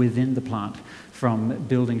from within the plant, from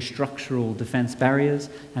building structural defense barriers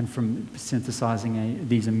and from synthesizing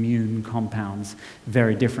these immune compounds,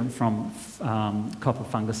 very different from copper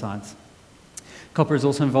fungicides. Copper is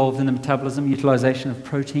also involved in the metabolism, utilization of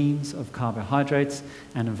proteins, of carbohydrates,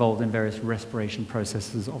 and involved in various respiration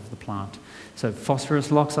processes of the plant. So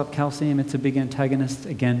phosphorus locks up calcium, it's a big antagonist,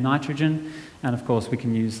 again nitrogen, and of course we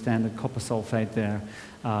can use standard copper sulfate there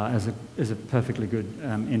as a perfectly good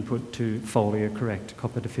input to foliar correct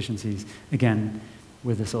copper deficiencies, again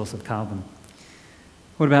with a source of carbon.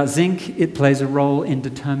 What about zinc? It plays a role in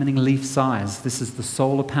determining leaf size. This is the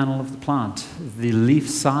solar panel of the plant. The leaf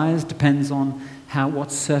size depends on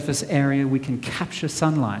what surface area we can capture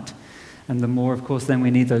sunlight. And the more, of course, then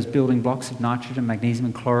we need those building blocks of nitrogen, magnesium,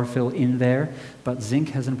 and chlorophyll in there. But zinc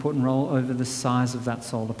has an important role over the size of that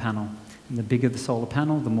solar panel. And the bigger the solar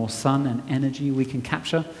panel, the more sun and energy we can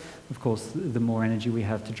capture. Of course, the more energy we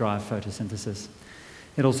have to drive photosynthesis.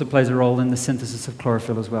 It also plays a role in the synthesis of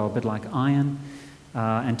chlorophyll as well, a bit like iron.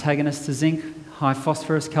 Antagonists to zinc, high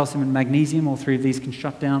phosphorus, calcium, and magnesium. All three of these can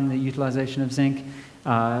shut down the utilization of zinc.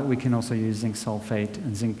 We can also use zinc sulfate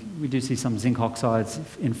and zinc. We do see some zinc oxides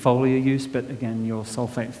in foliar use, but again, your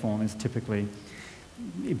sulfate form is typically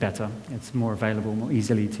better. It's more available, more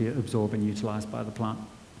easily to absorb and utilize by the plant.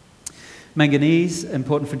 Manganese,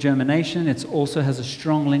 important for germination. It also has a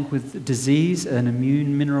strong link with disease, an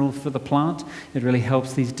immune mineral for the plant. It really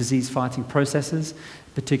helps these disease-fighting processes,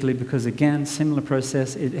 particularly because, again, similar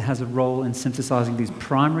process, it has a role in synthesizing these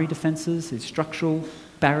primary defenses, these structural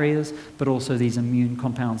barriers, but also these immune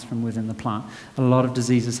compounds from within the plant. A lot of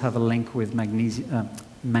diseases have a link with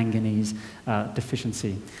manganese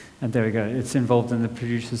deficiency. And there we go. It's involved in the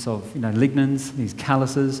produces of lignins, these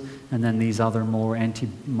calyces, and then these other more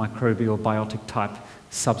antimicrobial biotic type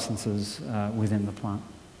substances within the plant.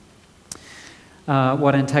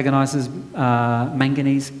 What antagonizes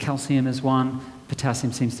manganese? Calcium is one.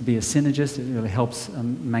 Potassium seems to be a synergist. It really helps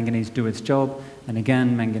manganese do its job. And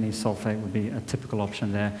again, manganese sulfate would be a typical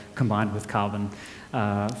option there, combined with carbon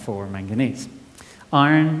for manganese.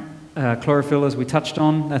 Iron, chlorophyll, as we touched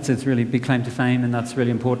on, that's its really big claim to fame, and that's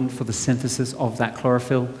really important for the synthesis of that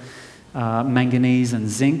chlorophyll. Manganese and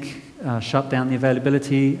zinc shut down the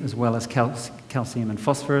availability, as well as calcium and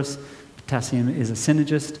phosphorus. Potassium is a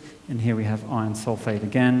synergist, and here we have iron sulfate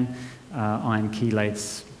again. Iron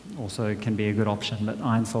chelates also can be a good option, but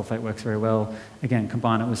iron sulfate works very well. Again,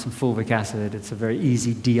 combine it with some fulvic acid. It's a very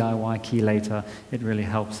easy DIY chelator. It really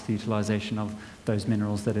helps the utilization of those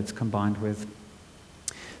minerals that it's combined with.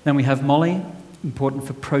 Then we have moly, important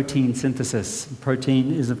for protein synthesis.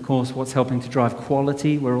 Protein is, of course, what's helping to drive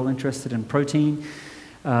quality. We're all interested in protein.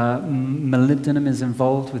 Molybdenum is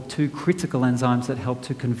involved with two critical enzymes that help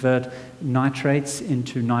to convert nitrates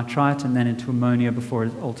into nitrite and then into ammonia before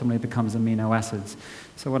it ultimately becomes amino acids.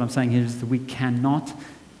 So what I'm saying here is that we cannot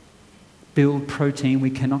build protein,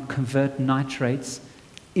 we cannot convert nitrates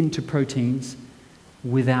into proteins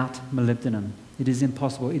without molybdenum. It is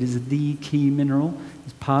impossible. It is the key mineral.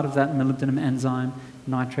 It's part of that molybdenum enzyme,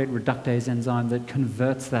 nitrate reductase enzyme, that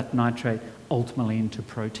converts that nitrate ultimately into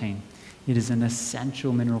protein. It is an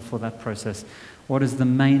essential mineral for that process. What is the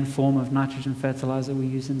main form of nitrogen fertilizer we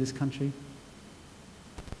use in this country?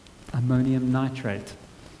 Ammonium nitrate.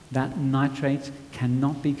 That nitrate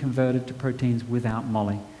cannot be converted to proteins without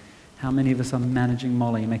moly. How many of us are managing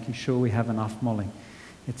moly, making sure we have enough moly?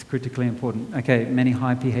 It's critically important. Okay, many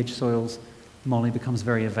high pH soils, moly becomes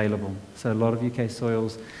very available. So a lot of UK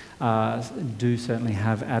soils do certainly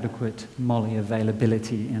have adequate moly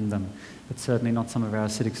availability in them, but certainly not some of our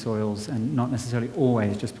acidic soils, and not necessarily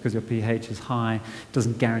always. Just because your pH is high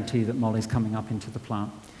doesn't guarantee that moly is coming up into the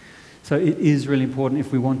plant. So it is really important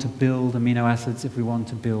if we want to build amino acids, if we want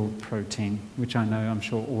to build protein, which I know I'm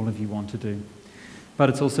sure all of you want to do. But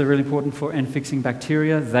it's also really important for end-fixing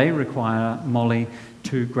bacteria. They require moly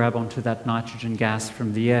to grab onto that nitrogen gas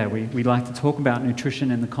from the air. We like to talk about nutrition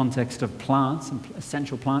in the context of plants and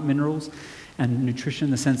essential plant minerals, and nutrition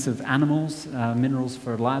in the sense of animals, minerals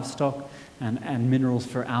for livestock, and minerals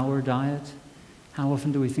for our diet. How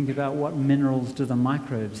often do we think about what minerals do the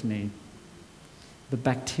microbes need? The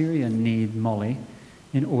bacteria need moly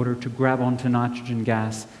in order to grab onto nitrogen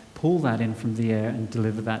gas, pull that in from the air, and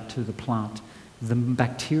deliver that to the plant. The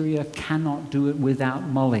bacteria cannot do it without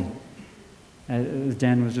moly.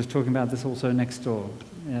 Dan was just talking about this also next door,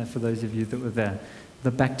 for those of you that were there.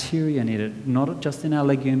 The bacteria need it, not just in our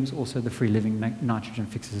legumes, also the free-living nitrogen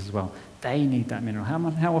fixers as well. They need that mineral.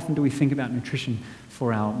 How often do we think about nutrition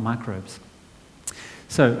for our microbes?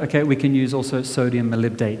 So, okay, we can use also sodium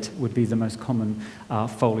molybdate would be the most common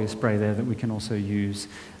foliar spray there that we can also use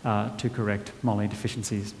to correct moly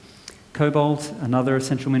deficiencies. Cobalt, another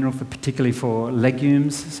essential mineral, particularly for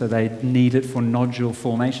legumes, so they need it for nodule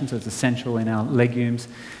formation, so it's essential in our legumes,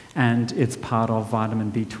 and it's part of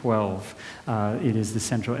vitamin B12. It is the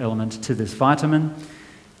central element to this vitamin.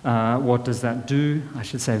 What does that do? I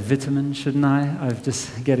should say vitamin, shouldn't I? I'm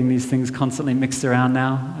just getting these things constantly mixed around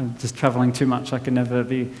now. I'm just traveling too much. I can never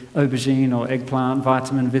be aubergine or eggplant,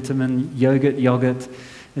 vitamin, yogurt.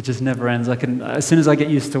 It just never ends. As soon as I get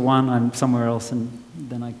used to one, I'm somewhere else, and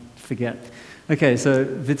then I forget. Okay, so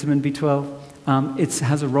vitamin B12, it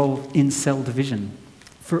has a role in cell division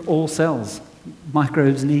for all cells.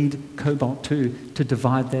 Microbes need cobalt too to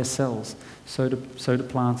divide their cells. So do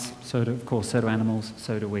plants, of course, so do animals,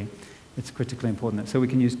 so do we. It's critically important. So we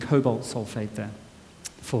can use cobalt sulfate there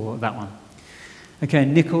for that one. Okay,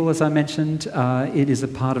 nickel, as I mentioned, it is a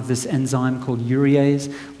part of this enzyme called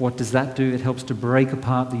urease. What does that do? It helps to break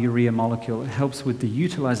apart the urea molecule. It helps with the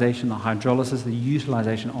utilization, the hydrolysis, the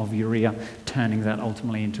utilization of urea, turning that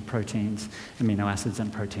ultimately into proteins, amino acids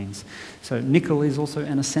and proteins. So nickel is also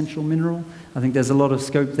an essential mineral. I think there's a lot of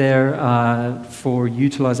scope there for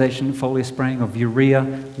utilization, foliar spraying of urea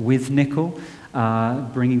with nickel.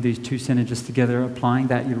 Bringing these two synergists together, applying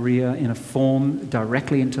that urea in a form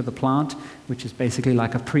directly into the plant, which is basically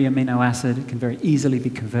like a pre-amino acid. It can very easily be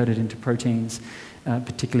converted into proteins,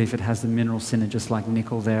 particularly if it has the mineral synergist like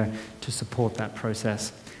nickel there to support that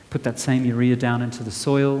process. Put that same urea down into the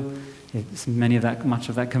soil. Much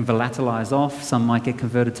of that can volatilize off. Some might get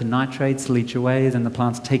converted to nitrates, leach away, then the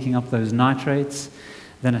plant's taking up those nitrates.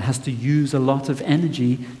 Then it has to use a lot of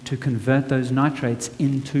energy to convert those nitrates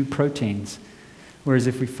into proteins. Whereas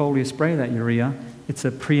if we foliar spray that urea, it's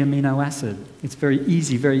a pre-amino acid. It's very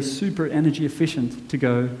easy, very super energy efficient to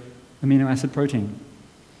go amino acid protein.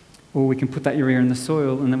 Or we can put that urea in the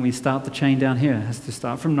soil and then we start the chain down here. It has to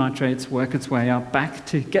start from nitrates, work its way up back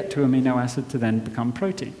to get to amino acid to then become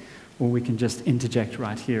protein. Or we can just interject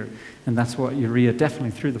right here. And that's what urea,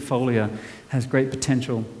 definitely through the foliar, has great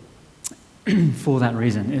potential for that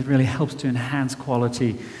reason. It really helps to enhance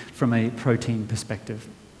quality from a protein perspective.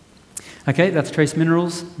 Okay, that's trace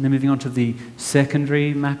minerals. And then moving on to the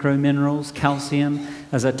secondary macro minerals, calcium,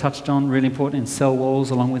 as I touched on, really important in cell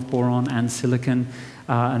walls along with boron and silicon.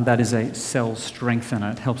 And that is a cell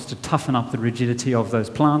strengthener. It helps to toughen up the rigidity of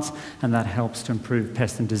those plants, and that helps to improve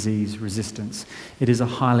pest and disease resistance. It is a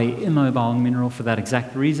highly immobile mineral for that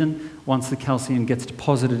exact reason. Once the calcium gets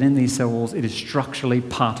deposited in these cell walls, it is structurally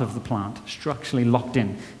part of the plant, structurally locked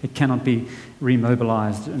in. It cannot be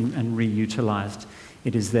remobilized and reutilized.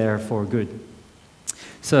 It is there for good.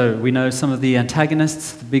 So we know some of the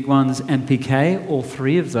antagonists, the big ones, NPK, all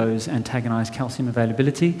three of those antagonize calcium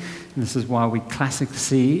availability. And this is why we classically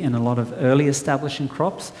see in a lot of early establishing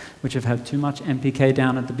crops, which have had too much NPK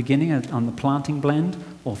down at the beginning on the planting blend,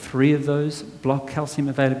 all three of those block calcium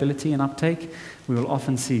availability and uptake. We will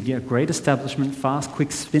often see great establishment, fast,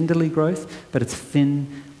 quick, spindly growth, but it's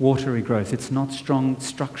thin, watery growth. It's not strong,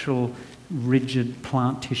 structural, rigid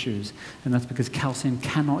plant tissues, and that's because calcium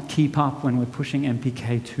cannot keep up when we're pushing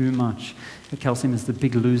NPK too much. The calcium is the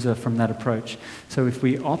big loser from that approach. So if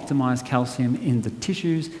we optimize calcium in the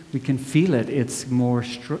tissues, we can feel it. It's more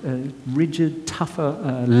rigid, tougher,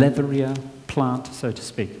 leatherier plant, so to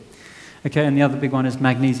speak. Okay, and the other big one is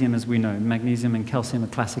magnesium, as we know. Magnesium and calcium are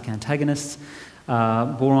classic antagonists.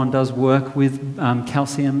 Boron does work with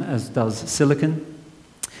calcium, as does silicon.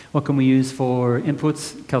 What can we use for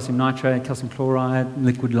inputs? Calcium nitrate, calcium chloride,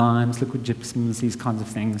 liquid limes, liquid gypsums, these kinds of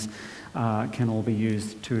things can all be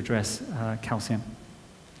used to address calcium.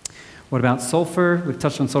 What about sulfur? We've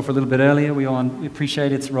touched on sulfur a little bit earlier. We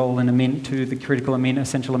appreciate its role in the critical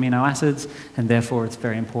essential amino acids, and therefore it's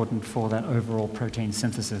very important for that overall protein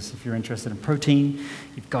synthesis. If you're interested in protein,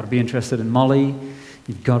 you've got to be interested in moly.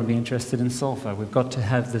 You've got to be interested in sulfur. We've got to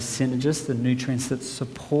have the synergists, the nutrients that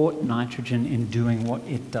support nitrogen in doing what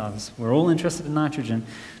it does. We're all interested in nitrogen,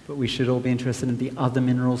 but we should all be interested in the other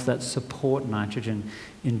minerals that support nitrogen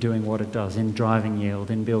in doing what it does, in driving yield,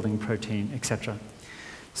 in building protein, etc.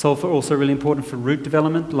 Sulfur also really important for root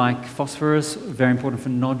development, like phosphorus, very important for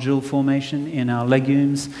nodule formation in our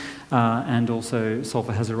legumes, and also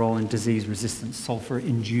sulfur has a role in disease resistance,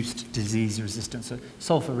 sulfur-induced disease resistance. So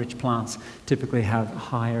sulfur-rich plants typically have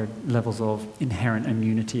higher levels of inherent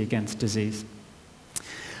immunity against disease.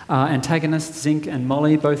 Antagonists, zinc and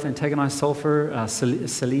moly, both antagonize sulfur.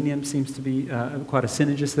 Selenium seems to be quite a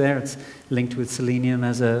synergist there. It's linked with selenium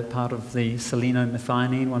as a part of the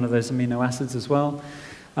selenomethionine, one of those amino acids as well.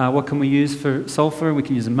 What can we use for sulfur? We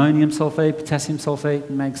can use ammonium sulfate, potassium sulfate,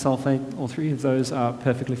 mag sulfate. All three of those are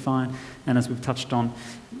perfectly fine. And as we've touched on,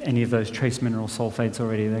 any of those trace mineral sulfates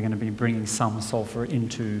already, they're going to be bringing some sulfur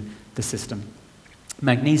into the system.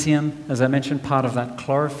 Magnesium, as I mentioned, part of that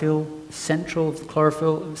chlorophyll, central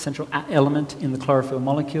element in the chlorophyll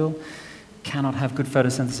molecule, cannot have good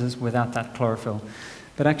photosynthesis without that chlorophyll.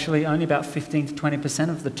 But actually, only about 15 to 20%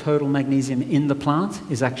 of the total magnesium in the plant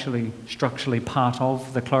is actually structurally part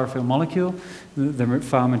of the chlorophyll molecule. The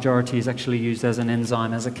far majority is actually used as an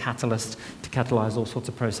enzyme, as a catalyst to catalyze all sorts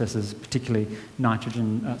of processes, particularly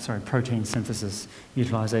protein synthesis,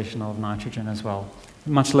 utilization of nitrogen as well.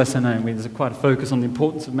 Much lesser known. There's quite a focus on the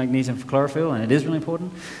importance of magnesium for chlorophyll, and it is really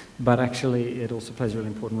important, but actually it also plays a really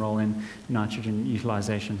important role in nitrogen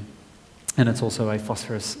utilization. And it's also a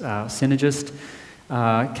phosphorus synergist.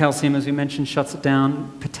 Calcium, as we mentioned, shuts it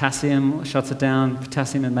down. Potassium shuts it down.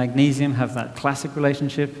 Potassium and magnesium have that classic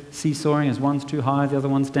relationship, seesawing, as one's too high, the other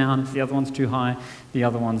one's down. If the other one's too high, the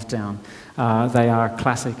other one's down. They are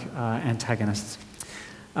classic antagonists.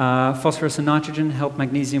 Phosphorus and nitrogen help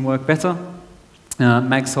magnesium work better.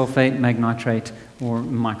 Mag sulfate, mag nitrate, or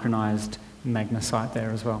micronized magnesite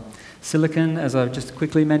there as well. Silicon, as I've just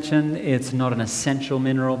quickly mentioned, it's not an essential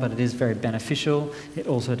mineral, but it is very beneficial. It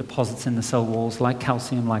also deposits in the cell walls like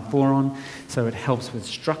calcium, like boron, so it helps with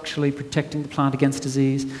structurally protecting the plant against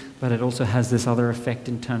disease, but it also has this other effect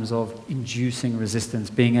in terms of inducing resistance,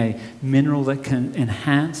 being a mineral that can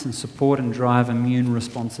enhance and support and drive immune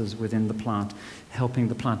responses within the plant, helping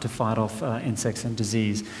the plant to fight off insects and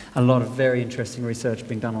disease. A lot of very interesting research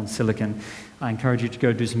being done on silicon. I encourage you to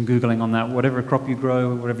go do some Googling on that. Whatever crop you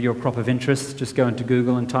grow, whatever your crop of interest, just go into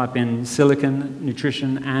Google and type in silicon,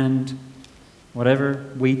 nutrition, and whatever,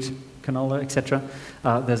 wheat, canola, etc.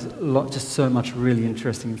 There's just so much really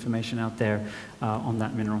interesting information out there on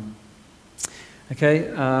that mineral.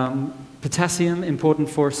 Okay, potassium, important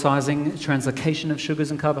for sizing, translocation of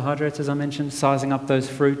sugars and carbohydrates, as I mentioned, sizing up those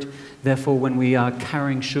fruit. Therefore, when we are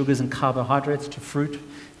carrying sugars and carbohydrates to fruit,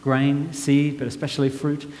 grain, seed, but especially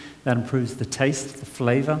fruit, that improves the taste, the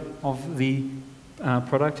flavor of the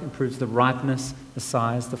product, improves the ripeness, the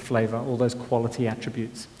size, the flavor, all those quality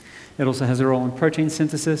attributes. It also has a role in protein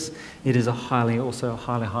synthesis. It is highly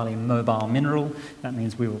mobile mineral. That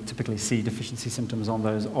means we will typically see deficiency symptoms on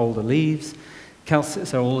those older leaves.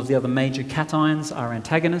 So all of the other major cations are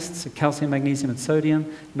antagonists, so calcium, magnesium, and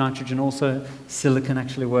sodium. Nitrogen also. Silicon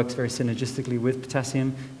actually works very synergistically with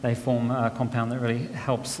potassium. They form a compound that really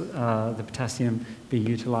helps the potassium be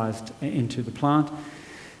utilized into the plant.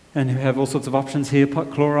 And you have all sorts of options here,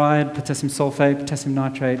 chloride, potassium sulfate, potassium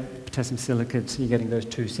nitrate, potassium silicate. So you're getting those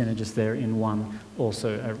two synergists there in one,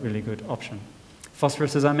 also a really good option.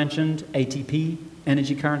 Phosphorus, as I mentioned, ATP,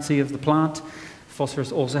 energy currency of the plant.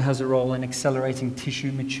 Phosphorus also has a role in accelerating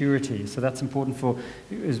tissue maturity. So that's important for,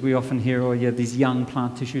 as we often hear, these young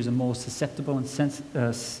plant tissues are more susceptible and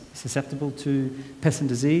susceptible to pest and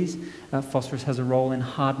disease. Phosphorus has a role in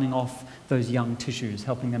hardening off those young tissues,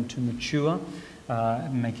 helping them to mature,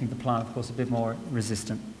 making the plant, of course, a bit more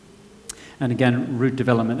resistant. And again, root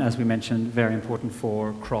development, as we mentioned, very important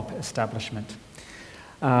for crop establishment.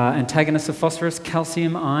 Antagonists of phosphorus,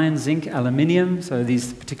 calcium, iron, zinc, aluminium. So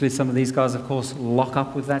these, particularly some of these guys, of course, lock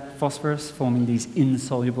up with that phosphorus, forming these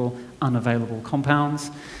insoluble, unavailable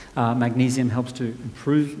compounds. Magnesium helps to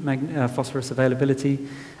improve phosphorus availability.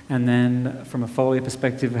 And then from a foliar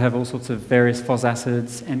perspective, we have all sorts of various phos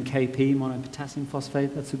acids, MKP, monopotassium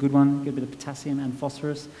phosphate, that's a good one. Get a bit of potassium and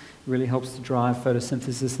phosphorus. Really helps to drive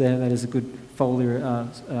photosynthesis there. That is a good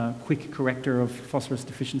foliar, quick corrector of phosphorus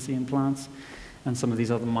deficiency in plants. And some of these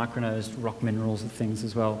other micronized rock minerals and things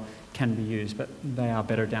as well can be used, but they are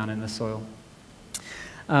better down in the soil.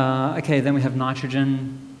 Okay, then we have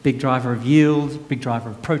nitrogen, big driver of yield, big driver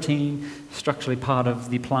of protein, structurally part of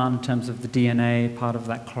the plant in terms of the DNA, part of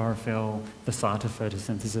that chlorophyll, the site of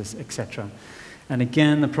photosynthesis, etc. And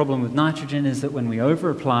again, the problem with nitrogen is that when we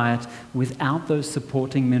over-apply it without those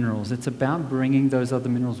supporting minerals, it's about bringing those other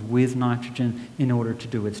minerals with nitrogen in order to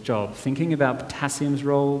do its job. Thinking about potassium's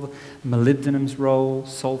role, molybdenum's role,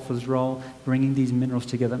 sulfur's role, bringing these minerals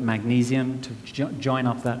together, magnesium to join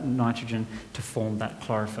up that nitrogen to form that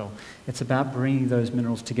chlorophyll. It's about bringing those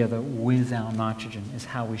minerals together with our nitrogen is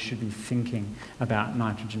how we should be thinking about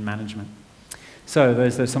nitrogen management. So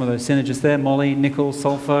there's some of those synergists there, moly, nickel,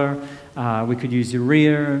 sulfur. We could use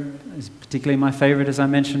urea, is particularly my favorite, as I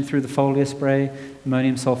mentioned, through the foliar spray,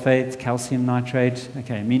 ammonium sulfate, calcium nitrate,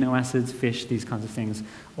 okay, amino acids, fish, these kinds of things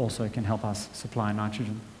also can help us supply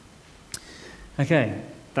nitrogen. Okay,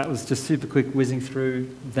 that was just super quick whizzing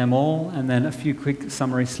through them all, and then a few quick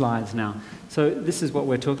summary slides now. So this is what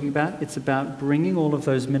we're talking about. It's about bringing all of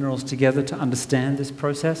those minerals together to understand this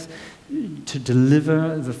process. To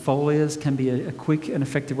deliver the foliars can be a quick and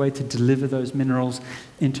effective way to deliver those minerals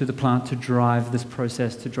into the plant to drive this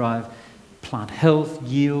process, to drive plant health,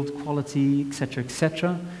 yield, quality, etc.,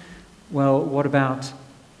 etc. Well, what about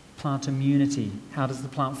plant immunity? How does the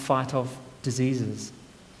plant fight off diseases?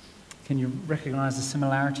 Can you recognize the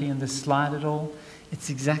similarity in this slide at all? It's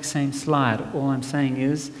the exact same slide. All I'm saying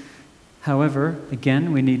is, however,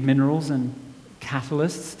 again, we need minerals and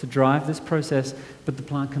catalysts to drive this process, but the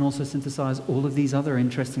plant can also synthesize all of these other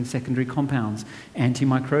interesting secondary compounds,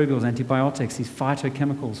 antimicrobials, antibiotics, these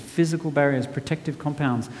phytochemicals, physical barriers, protective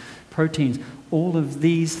compounds, proteins. All of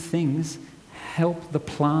these things help the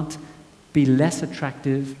plant be less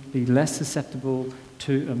attractive, be less susceptible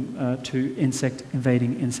to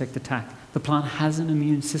invading insect attack. The plant has an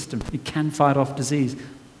immune system. It can fight off disease,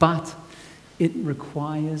 but it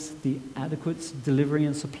requires the adequate delivery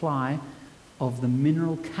and supply of the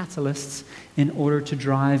mineral catalysts in order to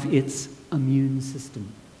drive its immune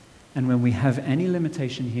system. And when we have any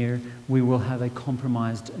limitation here, we will have a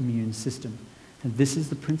compromised immune system. And this is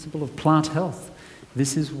the principle of plant health.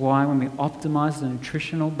 This is why when we optimize the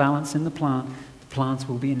nutritional balance in the plants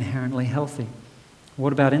will be inherently healthy.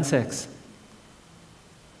 What about insects?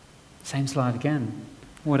 Same slide again.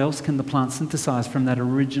 What else can the plant synthesize from that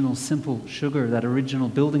original simple sugar, that original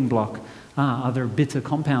building block? Other bitter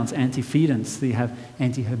compounds, antiphedants. They have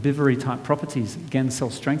anti-herbivory type properties. Again, cell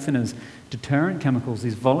strengtheners, deterrent chemicals,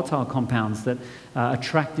 these volatile compounds that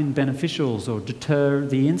attract in beneficials or deter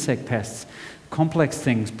the insect pests. Complex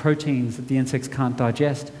things, proteins that the insects can't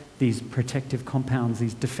digest, these protective compounds,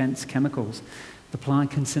 these defense chemicals. The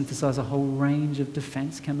plant can synthesize a whole range of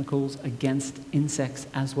defense chemicals against insects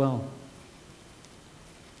as well.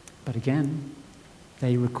 But again,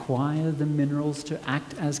 they require the minerals to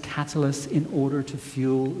act as catalysts in order to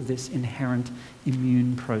fuel this inherent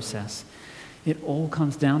immune process. It all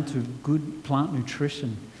comes down to good plant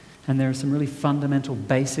nutrition. And there are some really fundamental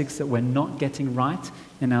basics that we're not getting right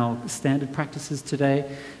in our standard practices today,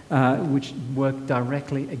 which work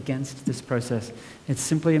directly against this process. It's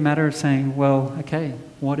simply a matter of saying, well, okay,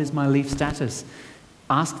 what is my leaf status?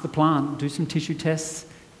 Ask the plant, do some tissue tests,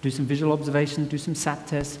 do some visual observations, do some SAT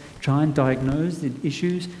tests, try and diagnose the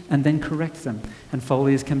issues, and then correct them. And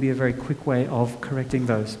foliars can be a very quick way of correcting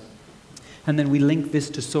those. And then we link this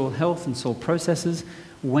to soil health and soil processes.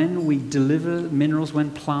 When we deliver minerals,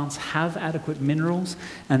 when plants have adequate minerals,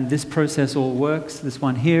 and this process all works, this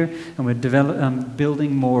one here, and we're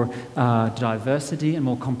building more diversity and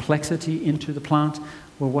more complexity into the plant,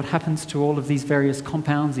 well, what happens to all of these various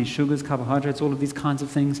compounds, these sugars, carbohydrates, all of these kinds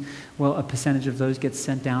of things? Well, a percentage of those gets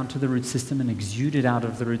sent down to the root system and exuded out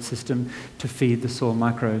of the root system to feed the soil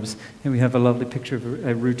microbes. And we have a lovely picture of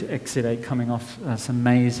a root exudate coming off some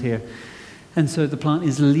maize here. And so the plant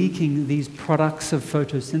is leaking these products of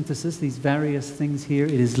photosynthesis, these various things here.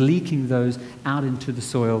 It is leaking those out into the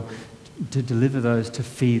soil to deliver those to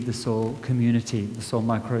feed the soil community, the soil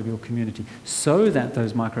microbial community, so that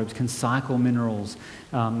those microbes can cycle minerals,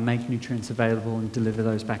 make nutrients available, and deliver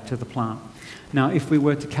those back to the plant. Now, if we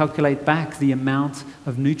were to calculate back the amount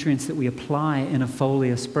of nutrients that we apply in a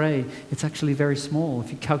foliar spray, it's actually very small.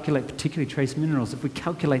 If you calculate particularly trace minerals, if we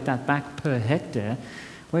calculate that back per hectare,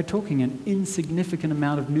 we're talking an insignificant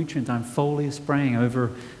amount of nutrient I'm foliar spraying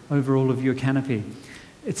over all of your canopy.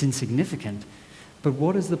 It's insignificant. But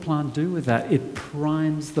what does the plant do with that? It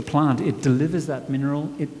primes the plant. It delivers that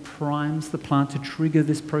mineral. It primes the plant to trigger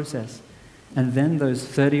this process. And then those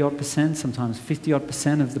 30-odd%, sometimes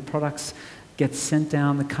 50-odd% of the products get sent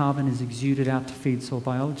down. The carbon is exuded out to feed soil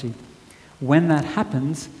biology. When that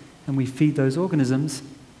happens, and we feed those organisms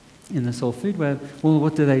in the soil food web, well,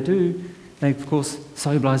 what do? They, of course,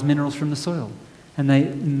 solubilize minerals from the soil. And they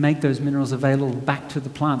make those minerals available back to the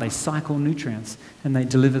plant. They cycle nutrients, and they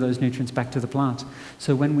deliver those nutrients back to the plant.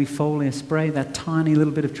 So when we foliar spray that tiny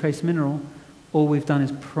little bit of trace mineral, All we've done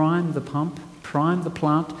is prime the pump, prime the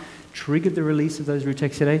plant, triggered the release of those root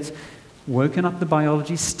exudates, woken up the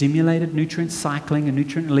biology, stimulated nutrient cycling and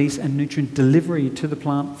nutrient release and nutrient delivery to the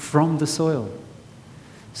plant from the soil.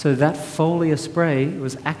 So that foliar spray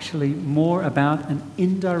was actually more about an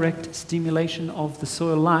indirect stimulation of the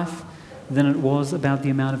soil life than it was about the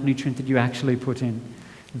amount of nutrient that you actually put in.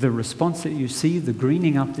 The response that you see, the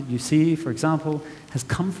greening up that you see, for example, has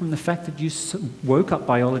come from the fact that you woke up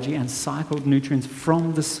biology and cycled nutrients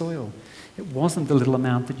from the soil. It wasn't the little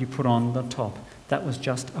amount that you put on the top. That was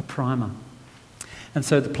just a primer. And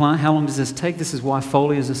so the plant, how long does this take? This is why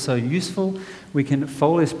foliars are so useful. We can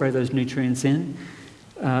foliar spray those nutrients in.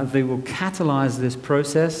 They will catalyze this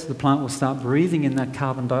process. The plant will start breathing in that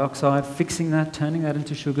carbon dioxide, fixing that, turning that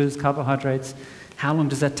into sugars, carbohydrates. How long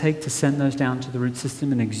does that take to send those down to the root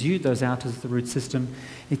system and exude those out as the root system?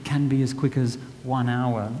 It can be as quick as 1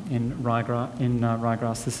 hour in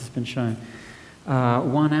ryegrass. This has been shown.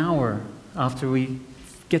 1 hour after we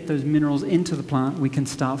get those minerals into the plant, we can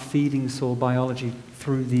start feeding soil biology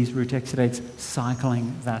through these root exudates,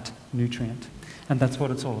 cycling that nutrient. And that's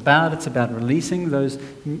what it's all about. It's about releasing those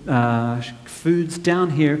foods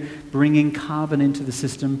down here, bringing carbon into the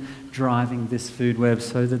system, driving this food web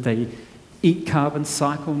so that they eat carbon,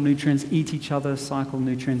 cycle nutrients, eat each other, cycle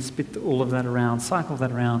nutrients, spit all of that around, cycle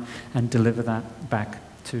that around, and deliver that back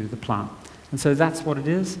to the plant. And so that's what it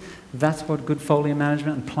is. That's what good foliar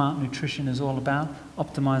management and plant nutrition is all about,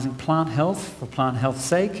 optimizing plant health for plant health's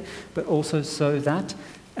sake, but also so that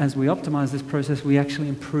as we optimize this process, we actually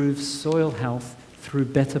improve soil health through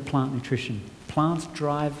better plant nutrition. Plants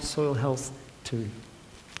drive soil health too.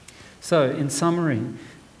 So, in summary,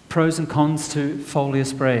 pros and cons to foliar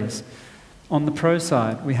sprays. On the pro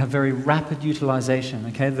side, we have very rapid utilization.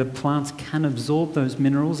 Okay? The plants can absorb those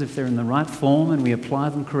minerals if they're in the right form and we apply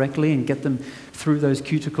them correctly and get them through those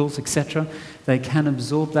cuticles, etc. They can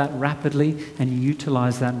absorb that rapidly and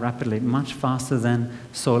utilize that rapidly, much faster than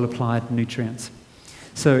soil-applied nutrients.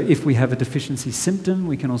 So if we have a deficiency symptom,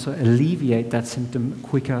 we can also alleviate that symptom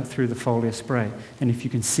quicker through the foliar spray. And if you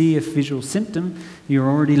can see a visual symptom, you're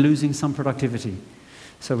already losing some productivity.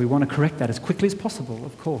 So we want to correct that as quickly as possible,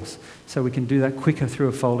 of course. So we can do that quicker through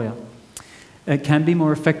a foliar. It can be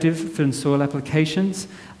more effective than soil applications,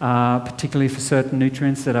 particularly for certain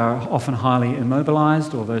nutrients that are often highly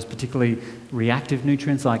immobilized, or those particularly reactive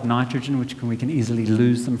nutrients like nitrogen, which we can easily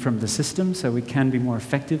lose them from the system. So we can be more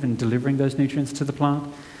effective in delivering those nutrients to the plant.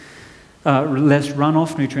 Less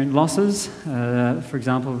runoff nutrient losses. For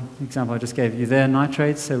example, the example I just gave you there,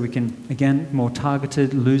 nitrates. So we can, again, more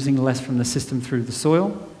targeted, losing less from the system through the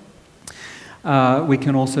soil. We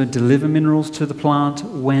can also deliver minerals to the plant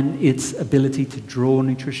when its ability to draw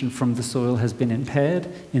nutrition from the soil has been impaired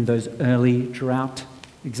in those early drought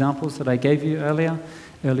examples that I gave you earlier,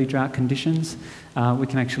 early drought conditions. We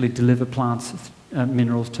can actually deliver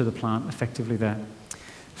minerals to the plant effectively there.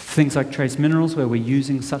 Things like trace minerals, where we're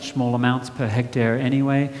using such small amounts per hectare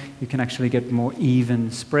anyway, you can actually get more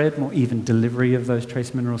even spread, more even delivery of those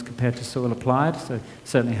trace minerals compared to soil applied. So it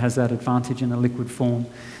certainly has that advantage in a liquid form.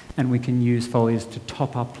 And we can use foliars to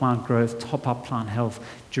top up plant growth, top up plant health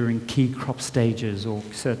during key crop stages or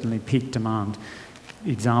certainly peak demand.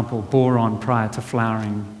 Example, boron prior to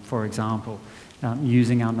flowering, for example,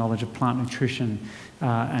 using our knowledge of plant nutrition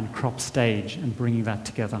and crop stage and bringing that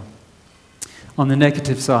together. On the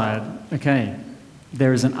negative side, okay,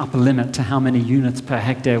 there is an upper limit to how many units per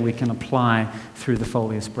hectare we can apply through the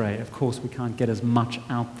foliar spray. Of course, we can't get as much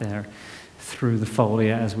out there through the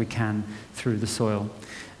foliar as we can through the soil.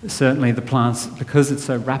 Certainly the plants, because it's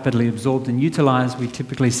so rapidly absorbed and utilized, we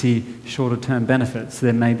typically see shorter-term benefits.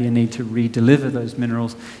 There may be a need to re-deliver those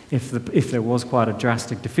minerals if there was quite a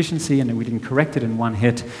drastic deficiency and we didn't correct it in one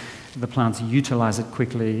hit. The plants utilize it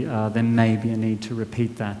quickly. There may be a need to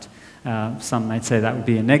repeat that. Some might say that would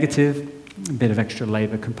be a negative, a bit of extra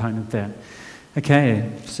labor component there. Okay,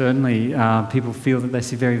 certainly people feel that they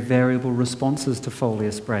see very variable responses to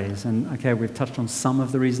foliar sprays. And okay, we've touched on some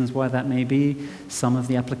of the reasons why that may be, some of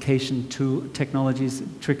the application technologies,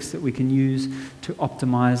 tricks that we can use to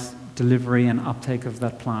optimize delivery and uptake of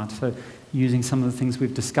that plant. So using some of the things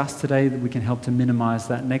we've discussed today, that we can help to minimize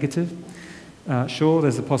that negative. Sure,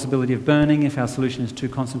 there's a possibility of burning if our solution is too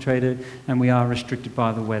concentrated, and we are restricted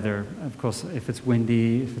by the weather. Of course, if it's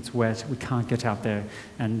windy, if it's wet, we can't get out there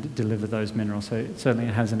and deliver those minerals. So certainly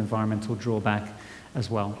it has an environmental drawback as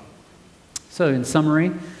well. So in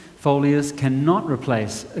summary, foliars cannot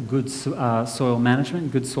replace a good soil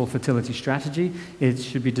management, good soil fertility strategy. It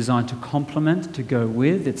should be designed to complement, to go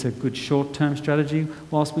with. It's a good short-term strategy,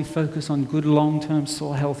 whilst we focus on good long-term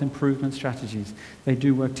soil health improvement strategies. They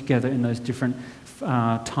do work together in those different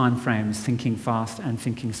time frames, thinking fast and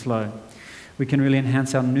thinking slow. We can really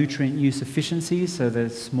enhance our nutrient use efficiency, so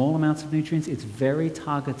there's small amounts of nutrients. It's very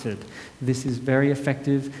targeted. This is very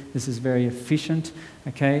effective. This is very efficient.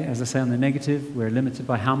 Okay, as I say on the negative, we're limited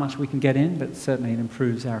by how much we can get in, but certainly it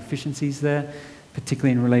improves our efficiencies there,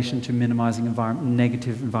 particularly in relation to minimizing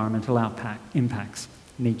negative environmental impacts.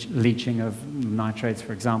 Leaching of nitrates,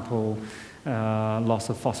 for example, loss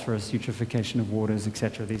of phosphorus, eutrophication of waters,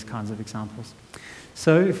 etc., these kinds of examples.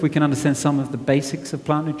 So if we can understand some of the basics of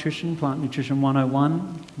Plant Nutrition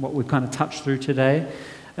 101, what we've kind of touched through today,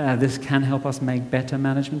 this can help us make better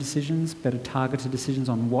management decisions, better targeted decisions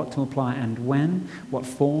on what to apply and when, what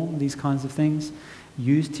form, these kinds of things.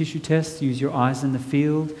 Use tissue tests, use your eyes in the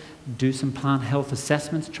field, do some plant health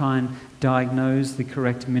assessments, try and diagnose the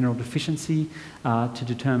correct mineral deficiency to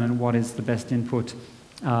determine what is the best input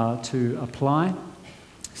to apply.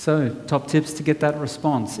 So, top tips to get that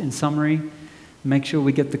response. In summary, make sure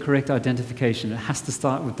we get the correct identification. It has to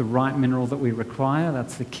start with the right mineral that we require.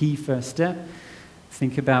 That's the key first step.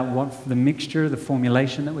 Think about what the mixture, the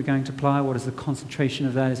formulation that we're going to apply, what is the concentration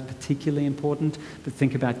of that is particularly important. But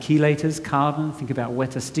think about chelators, carbon, think about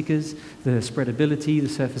wetter stickers, the spreadability, the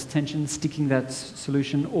surface tension, sticking that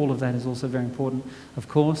solution, all of that is also very important, of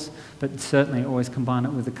course. But certainly always combine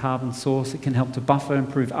it with the carbon source. It can help to buffer,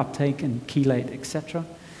 improve uptake and chelate, etc.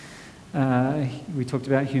 We talked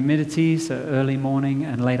about humidity, so early morning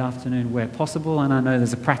and late afternoon where possible, and I know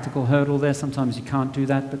there's a practical hurdle there, sometimes you can't do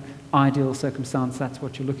that, but ideal circumstance, that's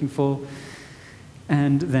what you're looking for.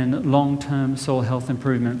 And then long-term soil health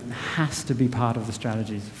improvement has to be part of the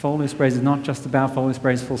strategies. Foliar sprays is not just about foliar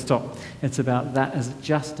sprays full stop, it's about that as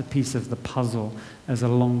just a piece of the puzzle, as a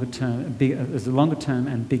longer term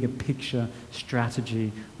and bigger picture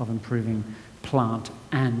strategy of improving plant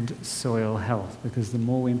and soil health, because the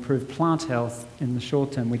more we improve plant health in the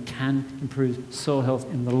short term, we can improve soil health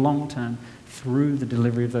in the long term through the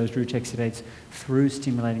delivery of those root exudates, through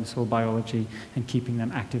stimulating soil biology and keeping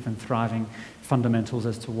them active and thriving. Fundamentals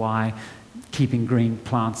as to why keeping green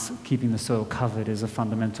plants, keeping the soil covered is a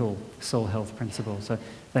fundamental soil health principle. So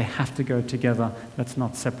they have to go together. Let's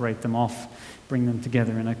not separate them off, bring them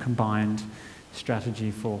together in a combined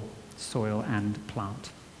strategy for soil and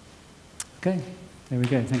plant. Okay, there we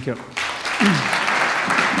go. Thank you.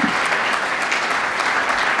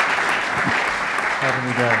 How did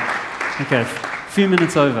we go? Okay, a few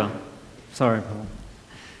minutes over. Sorry, Paul.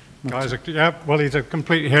 Guys, yeah, well, he's a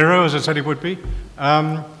complete hero, as I said he would be.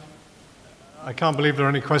 I can't believe there are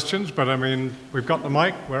any questions, but I mean, we've got the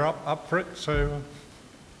mic. We're up for it, so...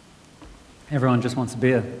 Everyone just wants a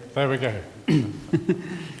beer. There we go.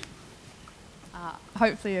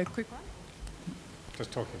 Hopefully a quick one.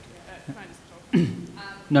 Just talking.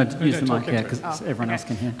 No, use the mic, yeah, because everyone else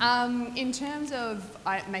can hear. In terms of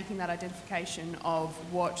making that identification of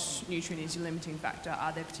what nutrient is your limiting factor,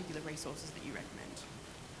 are there particular resources that you recommend?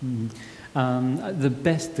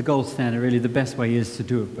 The gold standard, really, the best way is to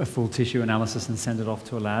do a full tissue analysis and send it off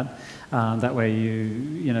to a lab. That way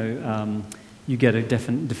you get a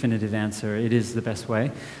definitive answer. It is the best way.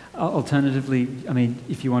 Alternatively, I mean,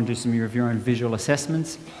 if you want to do some of your own visual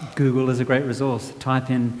assessments, Google is a great resource. Type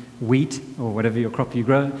in wheat or whatever your crop you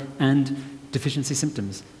grow and deficiency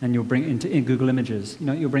symptoms, and you'll bring in Google Images.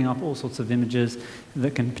 You'll bring up all sorts of images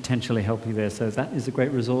that can potentially help you there. So that is a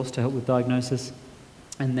great resource to help with diagnosis.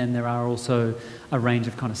 And then there are also a range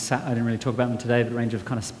of kind of I didn't really talk about them today, but a range of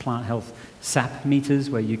kind of plant health sap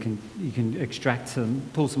meters where you can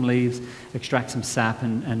pull some leaves, extract some sap,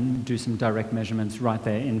 and do some direct measurements right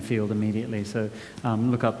there in field immediately. So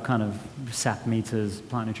look up kind of sap meters,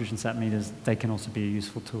 plant nutrition sap meters. They can also be a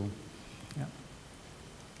useful tool. Yeah.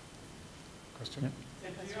 Question?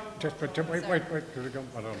 Yep. Just wait, because we've got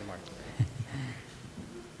one on the mic.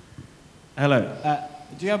 Hello.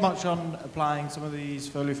 Do you have much on applying some of these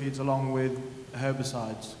foliar feeds along with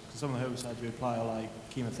herbicides? Because some of the herbicides we apply are like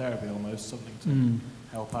chemotherapy almost, something to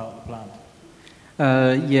help out the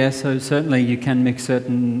plant. Yeah, so certainly you can mix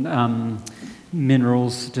certain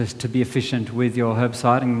minerals just to be efficient with your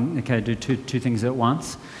herbicide and do two things at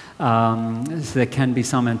once. So there can be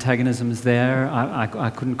some antagonisms there.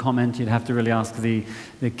 I couldn't comment. You'd have to really ask the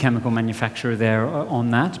chemical manufacturer there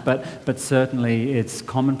on that. But certainly it's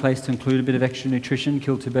commonplace to include a bit of extra nutrition,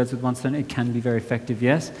 kill two birds with one stone. It can be very effective,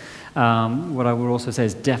 yes. What I would also say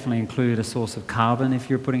is definitely include a source of carbon if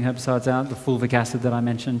you're putting herbicides out. The fulvic acid that I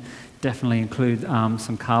mentioned, definitely include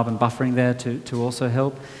some carbon buffering there to also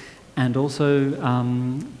help. And also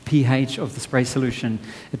pH of the spray solution.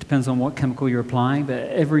 It depends on what chemical you're applying, but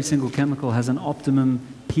every single chemical has an optimum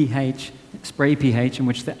pH, spray pH, in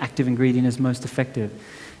which the active ingredient is most effective.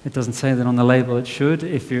 It doesn't say that on the label. It should.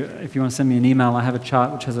 If you want to send me an email, I have a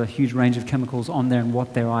chart which has a huge range of chemicals on there and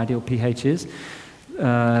what their ideal pH is.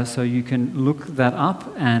 So you can look that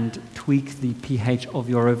up and tweak the pH of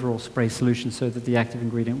your overall spray solution so that the active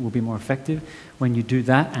ingredient will be more effective. When you do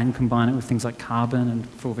that and combine it with things like carbon and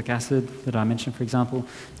fulvic acid that I mentioned, for example,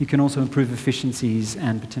 you can also improve efficiencies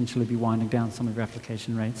and potentially be winding down some of your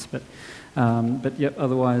application rates. But yeah,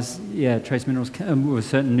 otherwise, yeah, trace minerals, with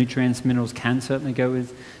certain nutrients, minerals can certainly go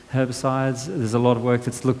with herbicides. There's a lot of work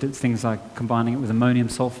that's looked at things like combining it with ammonium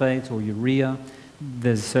sulfate or urea.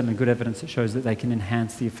 There's certainly good evidence that shows that they can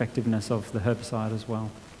enhance the effectiveness of the herbicide as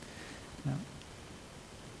well. Yeah.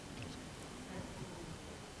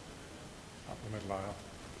 Up the middle aisle.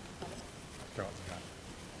 Go up the back.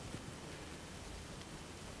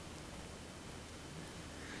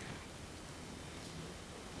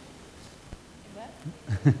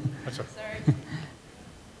 That's it. Sorry.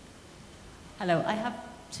 Hello, I have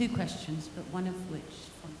two questions, but one of which,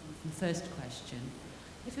 from the first question.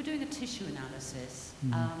 If you're doing a tissue analysis,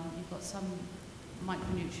 you've got some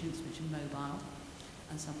micronutrients which are mobile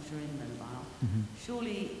and some which are immobile.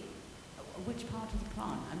 Surely, which part of the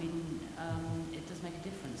plant? I mean, it does make a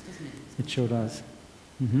difference, doesn't it? It sure does.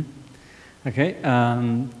 Okay.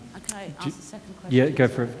 Can I ask the second question? Yeah, go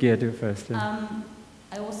for it. Yeah, do it first. Yeah.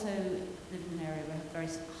 I also live in an area where very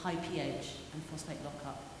high pH and phosphate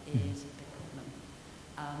lockup is a big problem.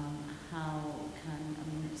 How can, I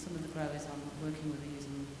mean, some of the growers I'm working with are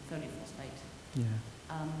using foliar phosphate. Yeah.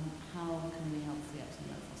 How can we help free up some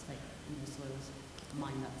of that phosphate in the soils,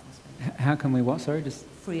 mine that phosphate? How can we what? Sorry, just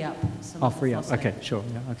free up some of the free up. phosphate. Okay, sure.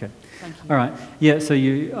 Yeah, okay. Thank you. All right. Yeah. So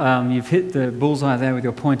you've hit the bullseye there with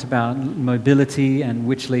your point about mobility and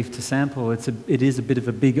which leaf to sample. It is a bit of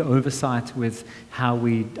a big oversight with how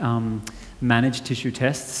we manage tissue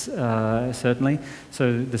tests, certainly.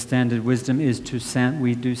 So the standard wisdom is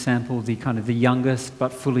we do sample the kind of the youngest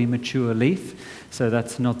but fully mature leaf. So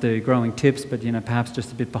that's not the growing tips, but perhaps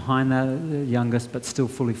just a bit behind that, the youngest but still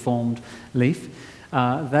fully formed leaf.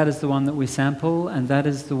 That is the one that we sample, and that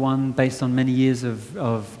is the one based on many years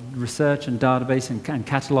of research and database and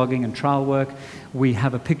cataloguing and trial work. We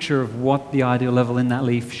have a picture of what the ideal level in that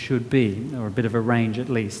leaf should be, or a bit of a range at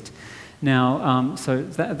least. Now, so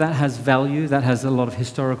that has value, that has a lot of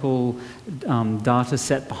historical data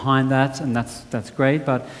set behind that, and that's great,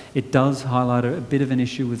 but it does highlight a bit of an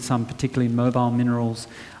issue with some particularly mobile minerals,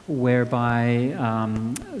 whereby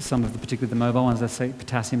particularly the mobile ones, let's say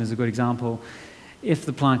potassium is a good example. If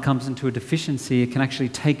the plant comes into a deficiency, it can actually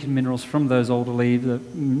take minerals from those older leaves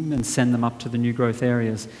and send them up to the new growth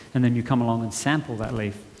areas, and then you come along and sample that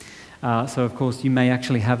leaf. So, of course, you may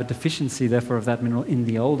actually have a deficiency, therefore, of that mineral in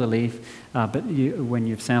the older leaf, but when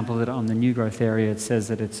you've sampled it on the new growth area, it says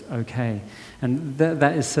that it's okay. And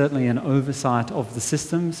that is certainly an oversight of the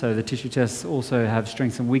system. So the tissue tests also have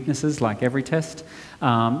strengths and weaknesses, like every test,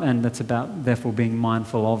 and that's about, therefore, being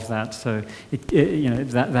mindful of that. So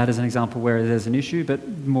that is an example where there's an issue, but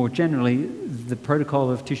more generally, the protocol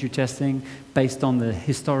of tissue testing, based on the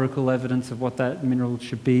historical evidence of what that mineral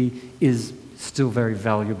should be, is still very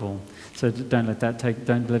valuable. So don't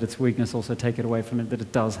let its weakness also take it away from it, that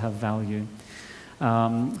it does have value.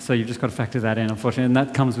 So you've just got to factor that in, unfortunately, and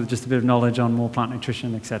that comes with just a bit of knowledge on more plant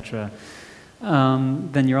nutrition, etc.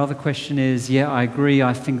 Then your other question is, yeah, I agree.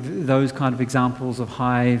 I think those kind of examples of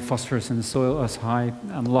high phosphorus in the soil, high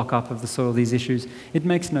lockup of the soil, these issues, it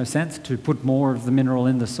makes no sense to put more of the mineral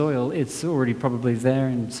in the soil. It's already probably there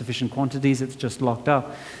in sufficient quantities. It's just locked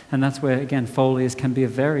up. And that's where, again, foliars can be a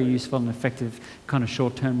very useful and effective kind of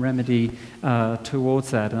short-term remedy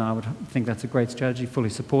towards that. And I would think that's a great strategy,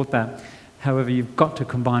 fully support that. However, you've got to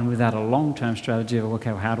combine with that a long-term strategy of,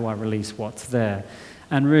 okay, well, how do I release what's there?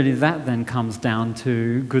 And really that then comes down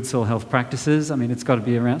to good soil health practices. I mean, it's got to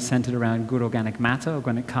be centered around good organic matter,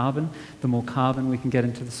 organic carbon. The more carbon we can get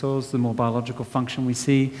into the soils, the more biological function we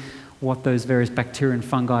see. What those various bacteria and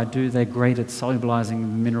fungi do, they're great at solubilizing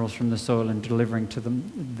minerals from the soil and delivering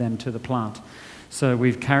them to the plant. So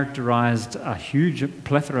we've characterized a huge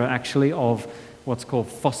plethora, actually, of what's called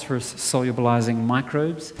phosphorus solubilizing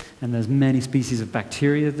microbes, and there's many species of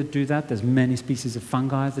bacteria that do that. There's many species of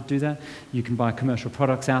fungi that do that. You can buy commercial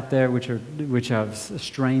products out there which have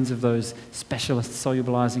strains of those specialist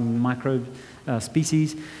solubilizing microbe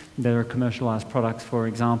species. There are commercialized products, for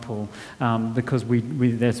example, because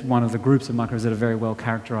that's one of the groups of microbes that are very well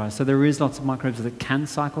characterized. So there is lots of microbes that can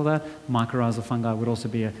cycle that. Mycorrhizal fungi would also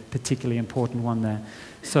be a particularly important one there.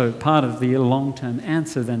 So part of the long-term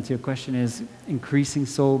answer then to your question is increasing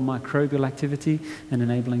soil microbial activity and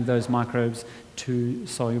enabling those microbes to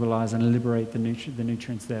solubilize and liberate the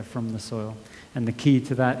nutrients there from the soil. And the key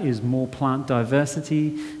to that is more plant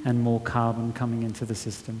diversity and more carbon coming into the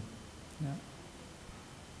system. Yeah.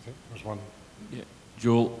 I think there's one. Yeah.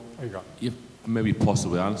 Joel, There you go. you've maybe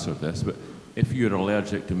possibly answered this, but if you're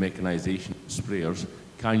allergic to mechanization sprayers,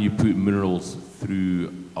 can you put minerals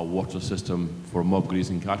through a water system for mob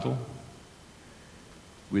grazing cattle?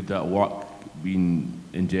 Would that work being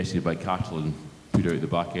ingested by cattle and put out the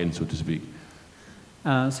back end, so to speak?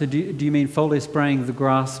 So do you mean foliar spraying the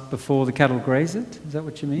grass before the cattle graze it? Is that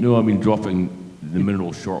what you mean? No, I mean dropping the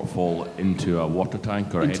mineral shortfall into a water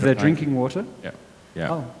tank or a Into their tank. drinking water? Yeah.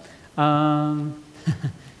 Yeah. Oh.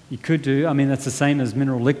 You could do. I mean, that's the same as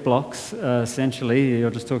mineral lick blocks, essentially.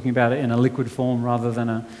 You're just talking about it in a liquid form rather than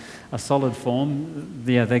a solid form.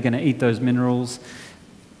 Yeah, they're going to eat those minerals,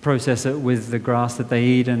 process it with the grass that they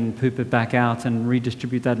eat and poop it back out and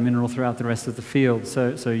redistribute that mineral throughout the rest of the field.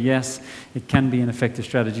 So yes, it can be an effective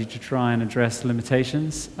strategy to try and address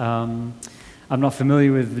limitations. I'm not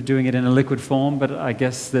familiar with doing it in a liquid form, but I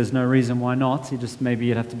guess there's no reason why not. Maybe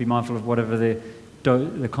you'd have to be mindful of whatever the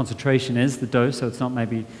concentration is, the dose, so it's not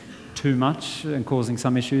maybe too much and causing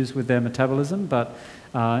some issues with their metabolism. But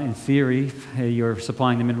in theory, if you're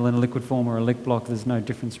supplying the mineral in a liquid form or a lick block, there's no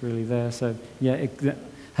difference really there. So yeah,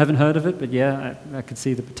 haven't heard of it, but yeah, I could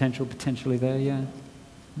see the potentially there, yeah.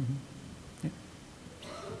 Mm-hmm.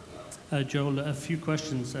 Yeah. Joel, a few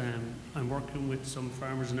questions. I'm working with some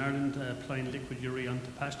farmers in Ireland applying liquid urea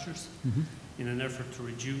onto pastures in an effort to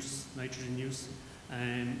reduce nitrogen use.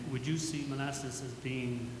 Would you see molasses as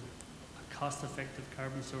being a cost-effective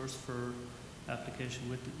carbon source for application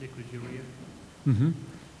with liquid urea? Mm-hmm.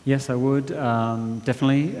 Yes, I would,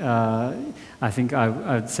 definitely. I think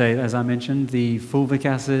I'd say, as I mentioned, the fulvic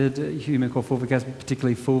acid, humic or fulvic acid,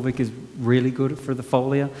 particularly fulvic, is really good for the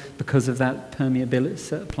foliar because of that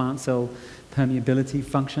permeability, plant cell permeability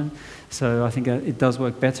function. So I think it does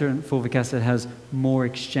work better, and fulvic acid has more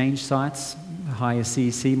exchange sites, higher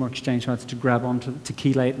CEC, more exchange sites to grab onto, to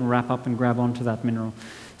chelate and wrap up and grab onto that mineral.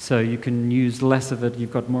 So you can use less of it,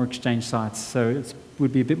 you've got more exchange sites. So it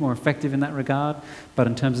would be a bit more effective in that regard, but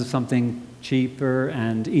in terms of something cheaper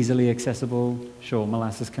and easily accessible, sure,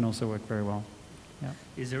 molasses can also work very well. Yeah.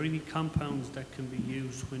 Is there any compounds that can be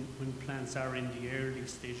used when plants are in the early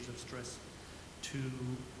stages of stress to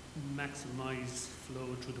maximize flow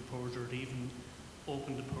through the pores, or to even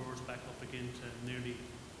open the pores back up again to nearly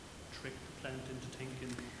trick the plant into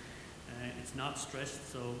thinking it's not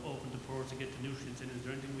stressed, so open the pores to get the nutrients in? Is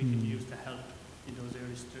there anything we can use to help in those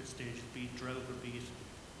early stages, be it drought or be it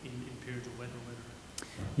in periods of weather?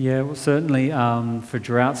 Yeah, well, certainly for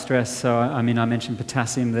drought stress. So, I mean, I mentioned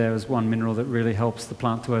potassium there as one mineral that really helps the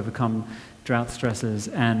plant to overcome drought stresses,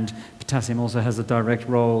 and potassium also has a direct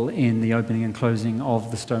role in the opening and closing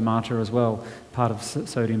of the stomata as well, part of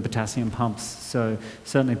sodium-potassium pumps. So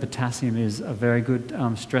certainly potassium is a very good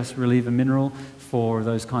stress reliever mineral for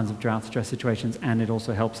those kinds of drought stress situations, and it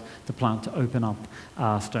also helps the plant to open up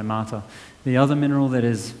stomata. The other mineral that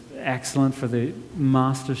is excellent for the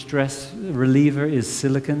master stress reliever is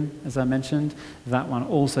silicon, as I mentioned. That one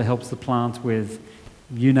also helps the plant with,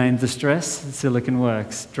 you name the stress, silicon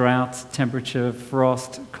works. Drought, temperature,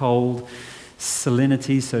 frost, cold,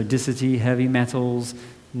 salinity, so dicity, heavy metals,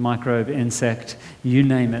 microbe, insect, you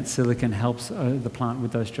name it, silicon helps the plant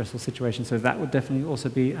with those stressful situations. So that would definitely also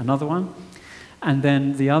be another one. And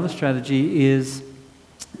then the other strategy is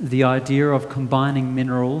the idea of combining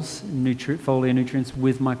minerals, foliar nutrients,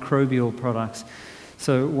 with microbial products.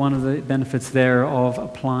 So one of the benefits there of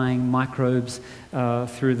applying microbes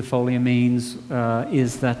through the foliar means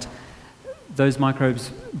is that those microbes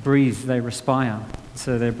breathe, they respire.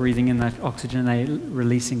 So they're breathing in that oxygen, they're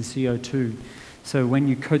releasing CO2. So when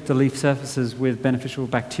you coat the leaf surfaces with beneficial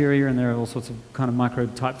bacteria, and there are all sorts of kind of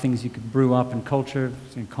microbe type things you could brew up and culture,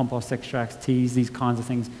 compost extracts, teas, these kinds of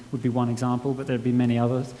things would be one example, but there'd be many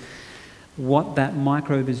others. What that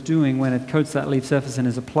microbe is doing when it coats that leaf surface and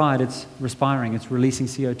is applied, it's respiring, it's releasing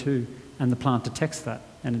CO2, and the plant detects that,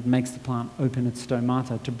 and it makes the plant open its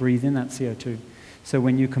stomata to breathe in that CO2. So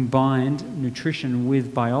when you combined nutrition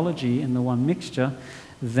with biology in the one mixture,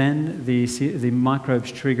 Then the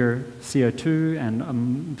microbes trigger CO2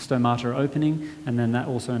 and stomata opening, and then that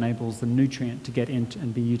also enables the nutrient to get in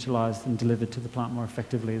and be utilized and delivered to the plant more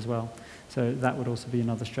effectively as well. So that would also be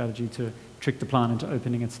another strategy to trick the plant into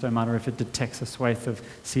opening its stomata if it detects a swathe of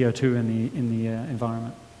CO2 in the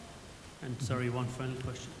environment. And sorry, one final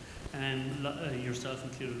question. And yourself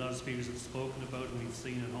included, a lot of speakers have spoken about, and we've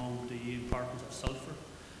seen at home, the importance of sulfur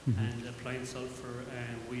and applying sulfur.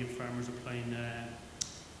 We have farmers applying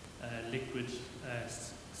liquid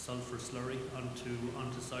sulfur slurry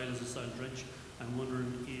onto soil as a soil drench. I'm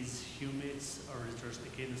wondering, is humates, or is there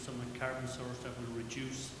again some carbon source that will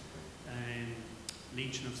reduce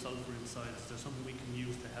leaching of sulfur in soil? Is there something we can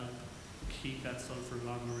use to help keep that sulfur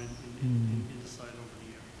longer in the soil over the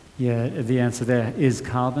year? Yeah, the answer there is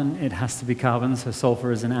carbon. It has to be carbon, so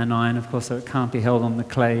sulfur is an anion, of course, so it can't be held on the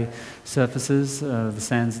clay surfaces, the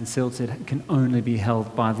sands and silts. It can only be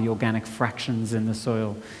held by the organic fractions in the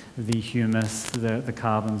soil, the humus, the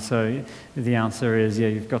carbon. So the answer is, yeah,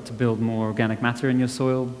 you've got to build more organic matter in your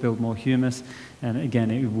soil, build more humus, and again,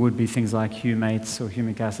 it would be things like humates or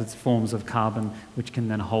humic acids, forms of carbon, which can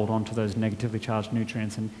then hold on to those negatively charged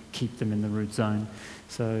nutrients and keep them in the root zone.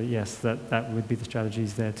 So yes, that would be the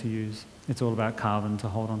strategies there to use. It's all about carbon to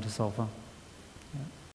hold on to sulfur.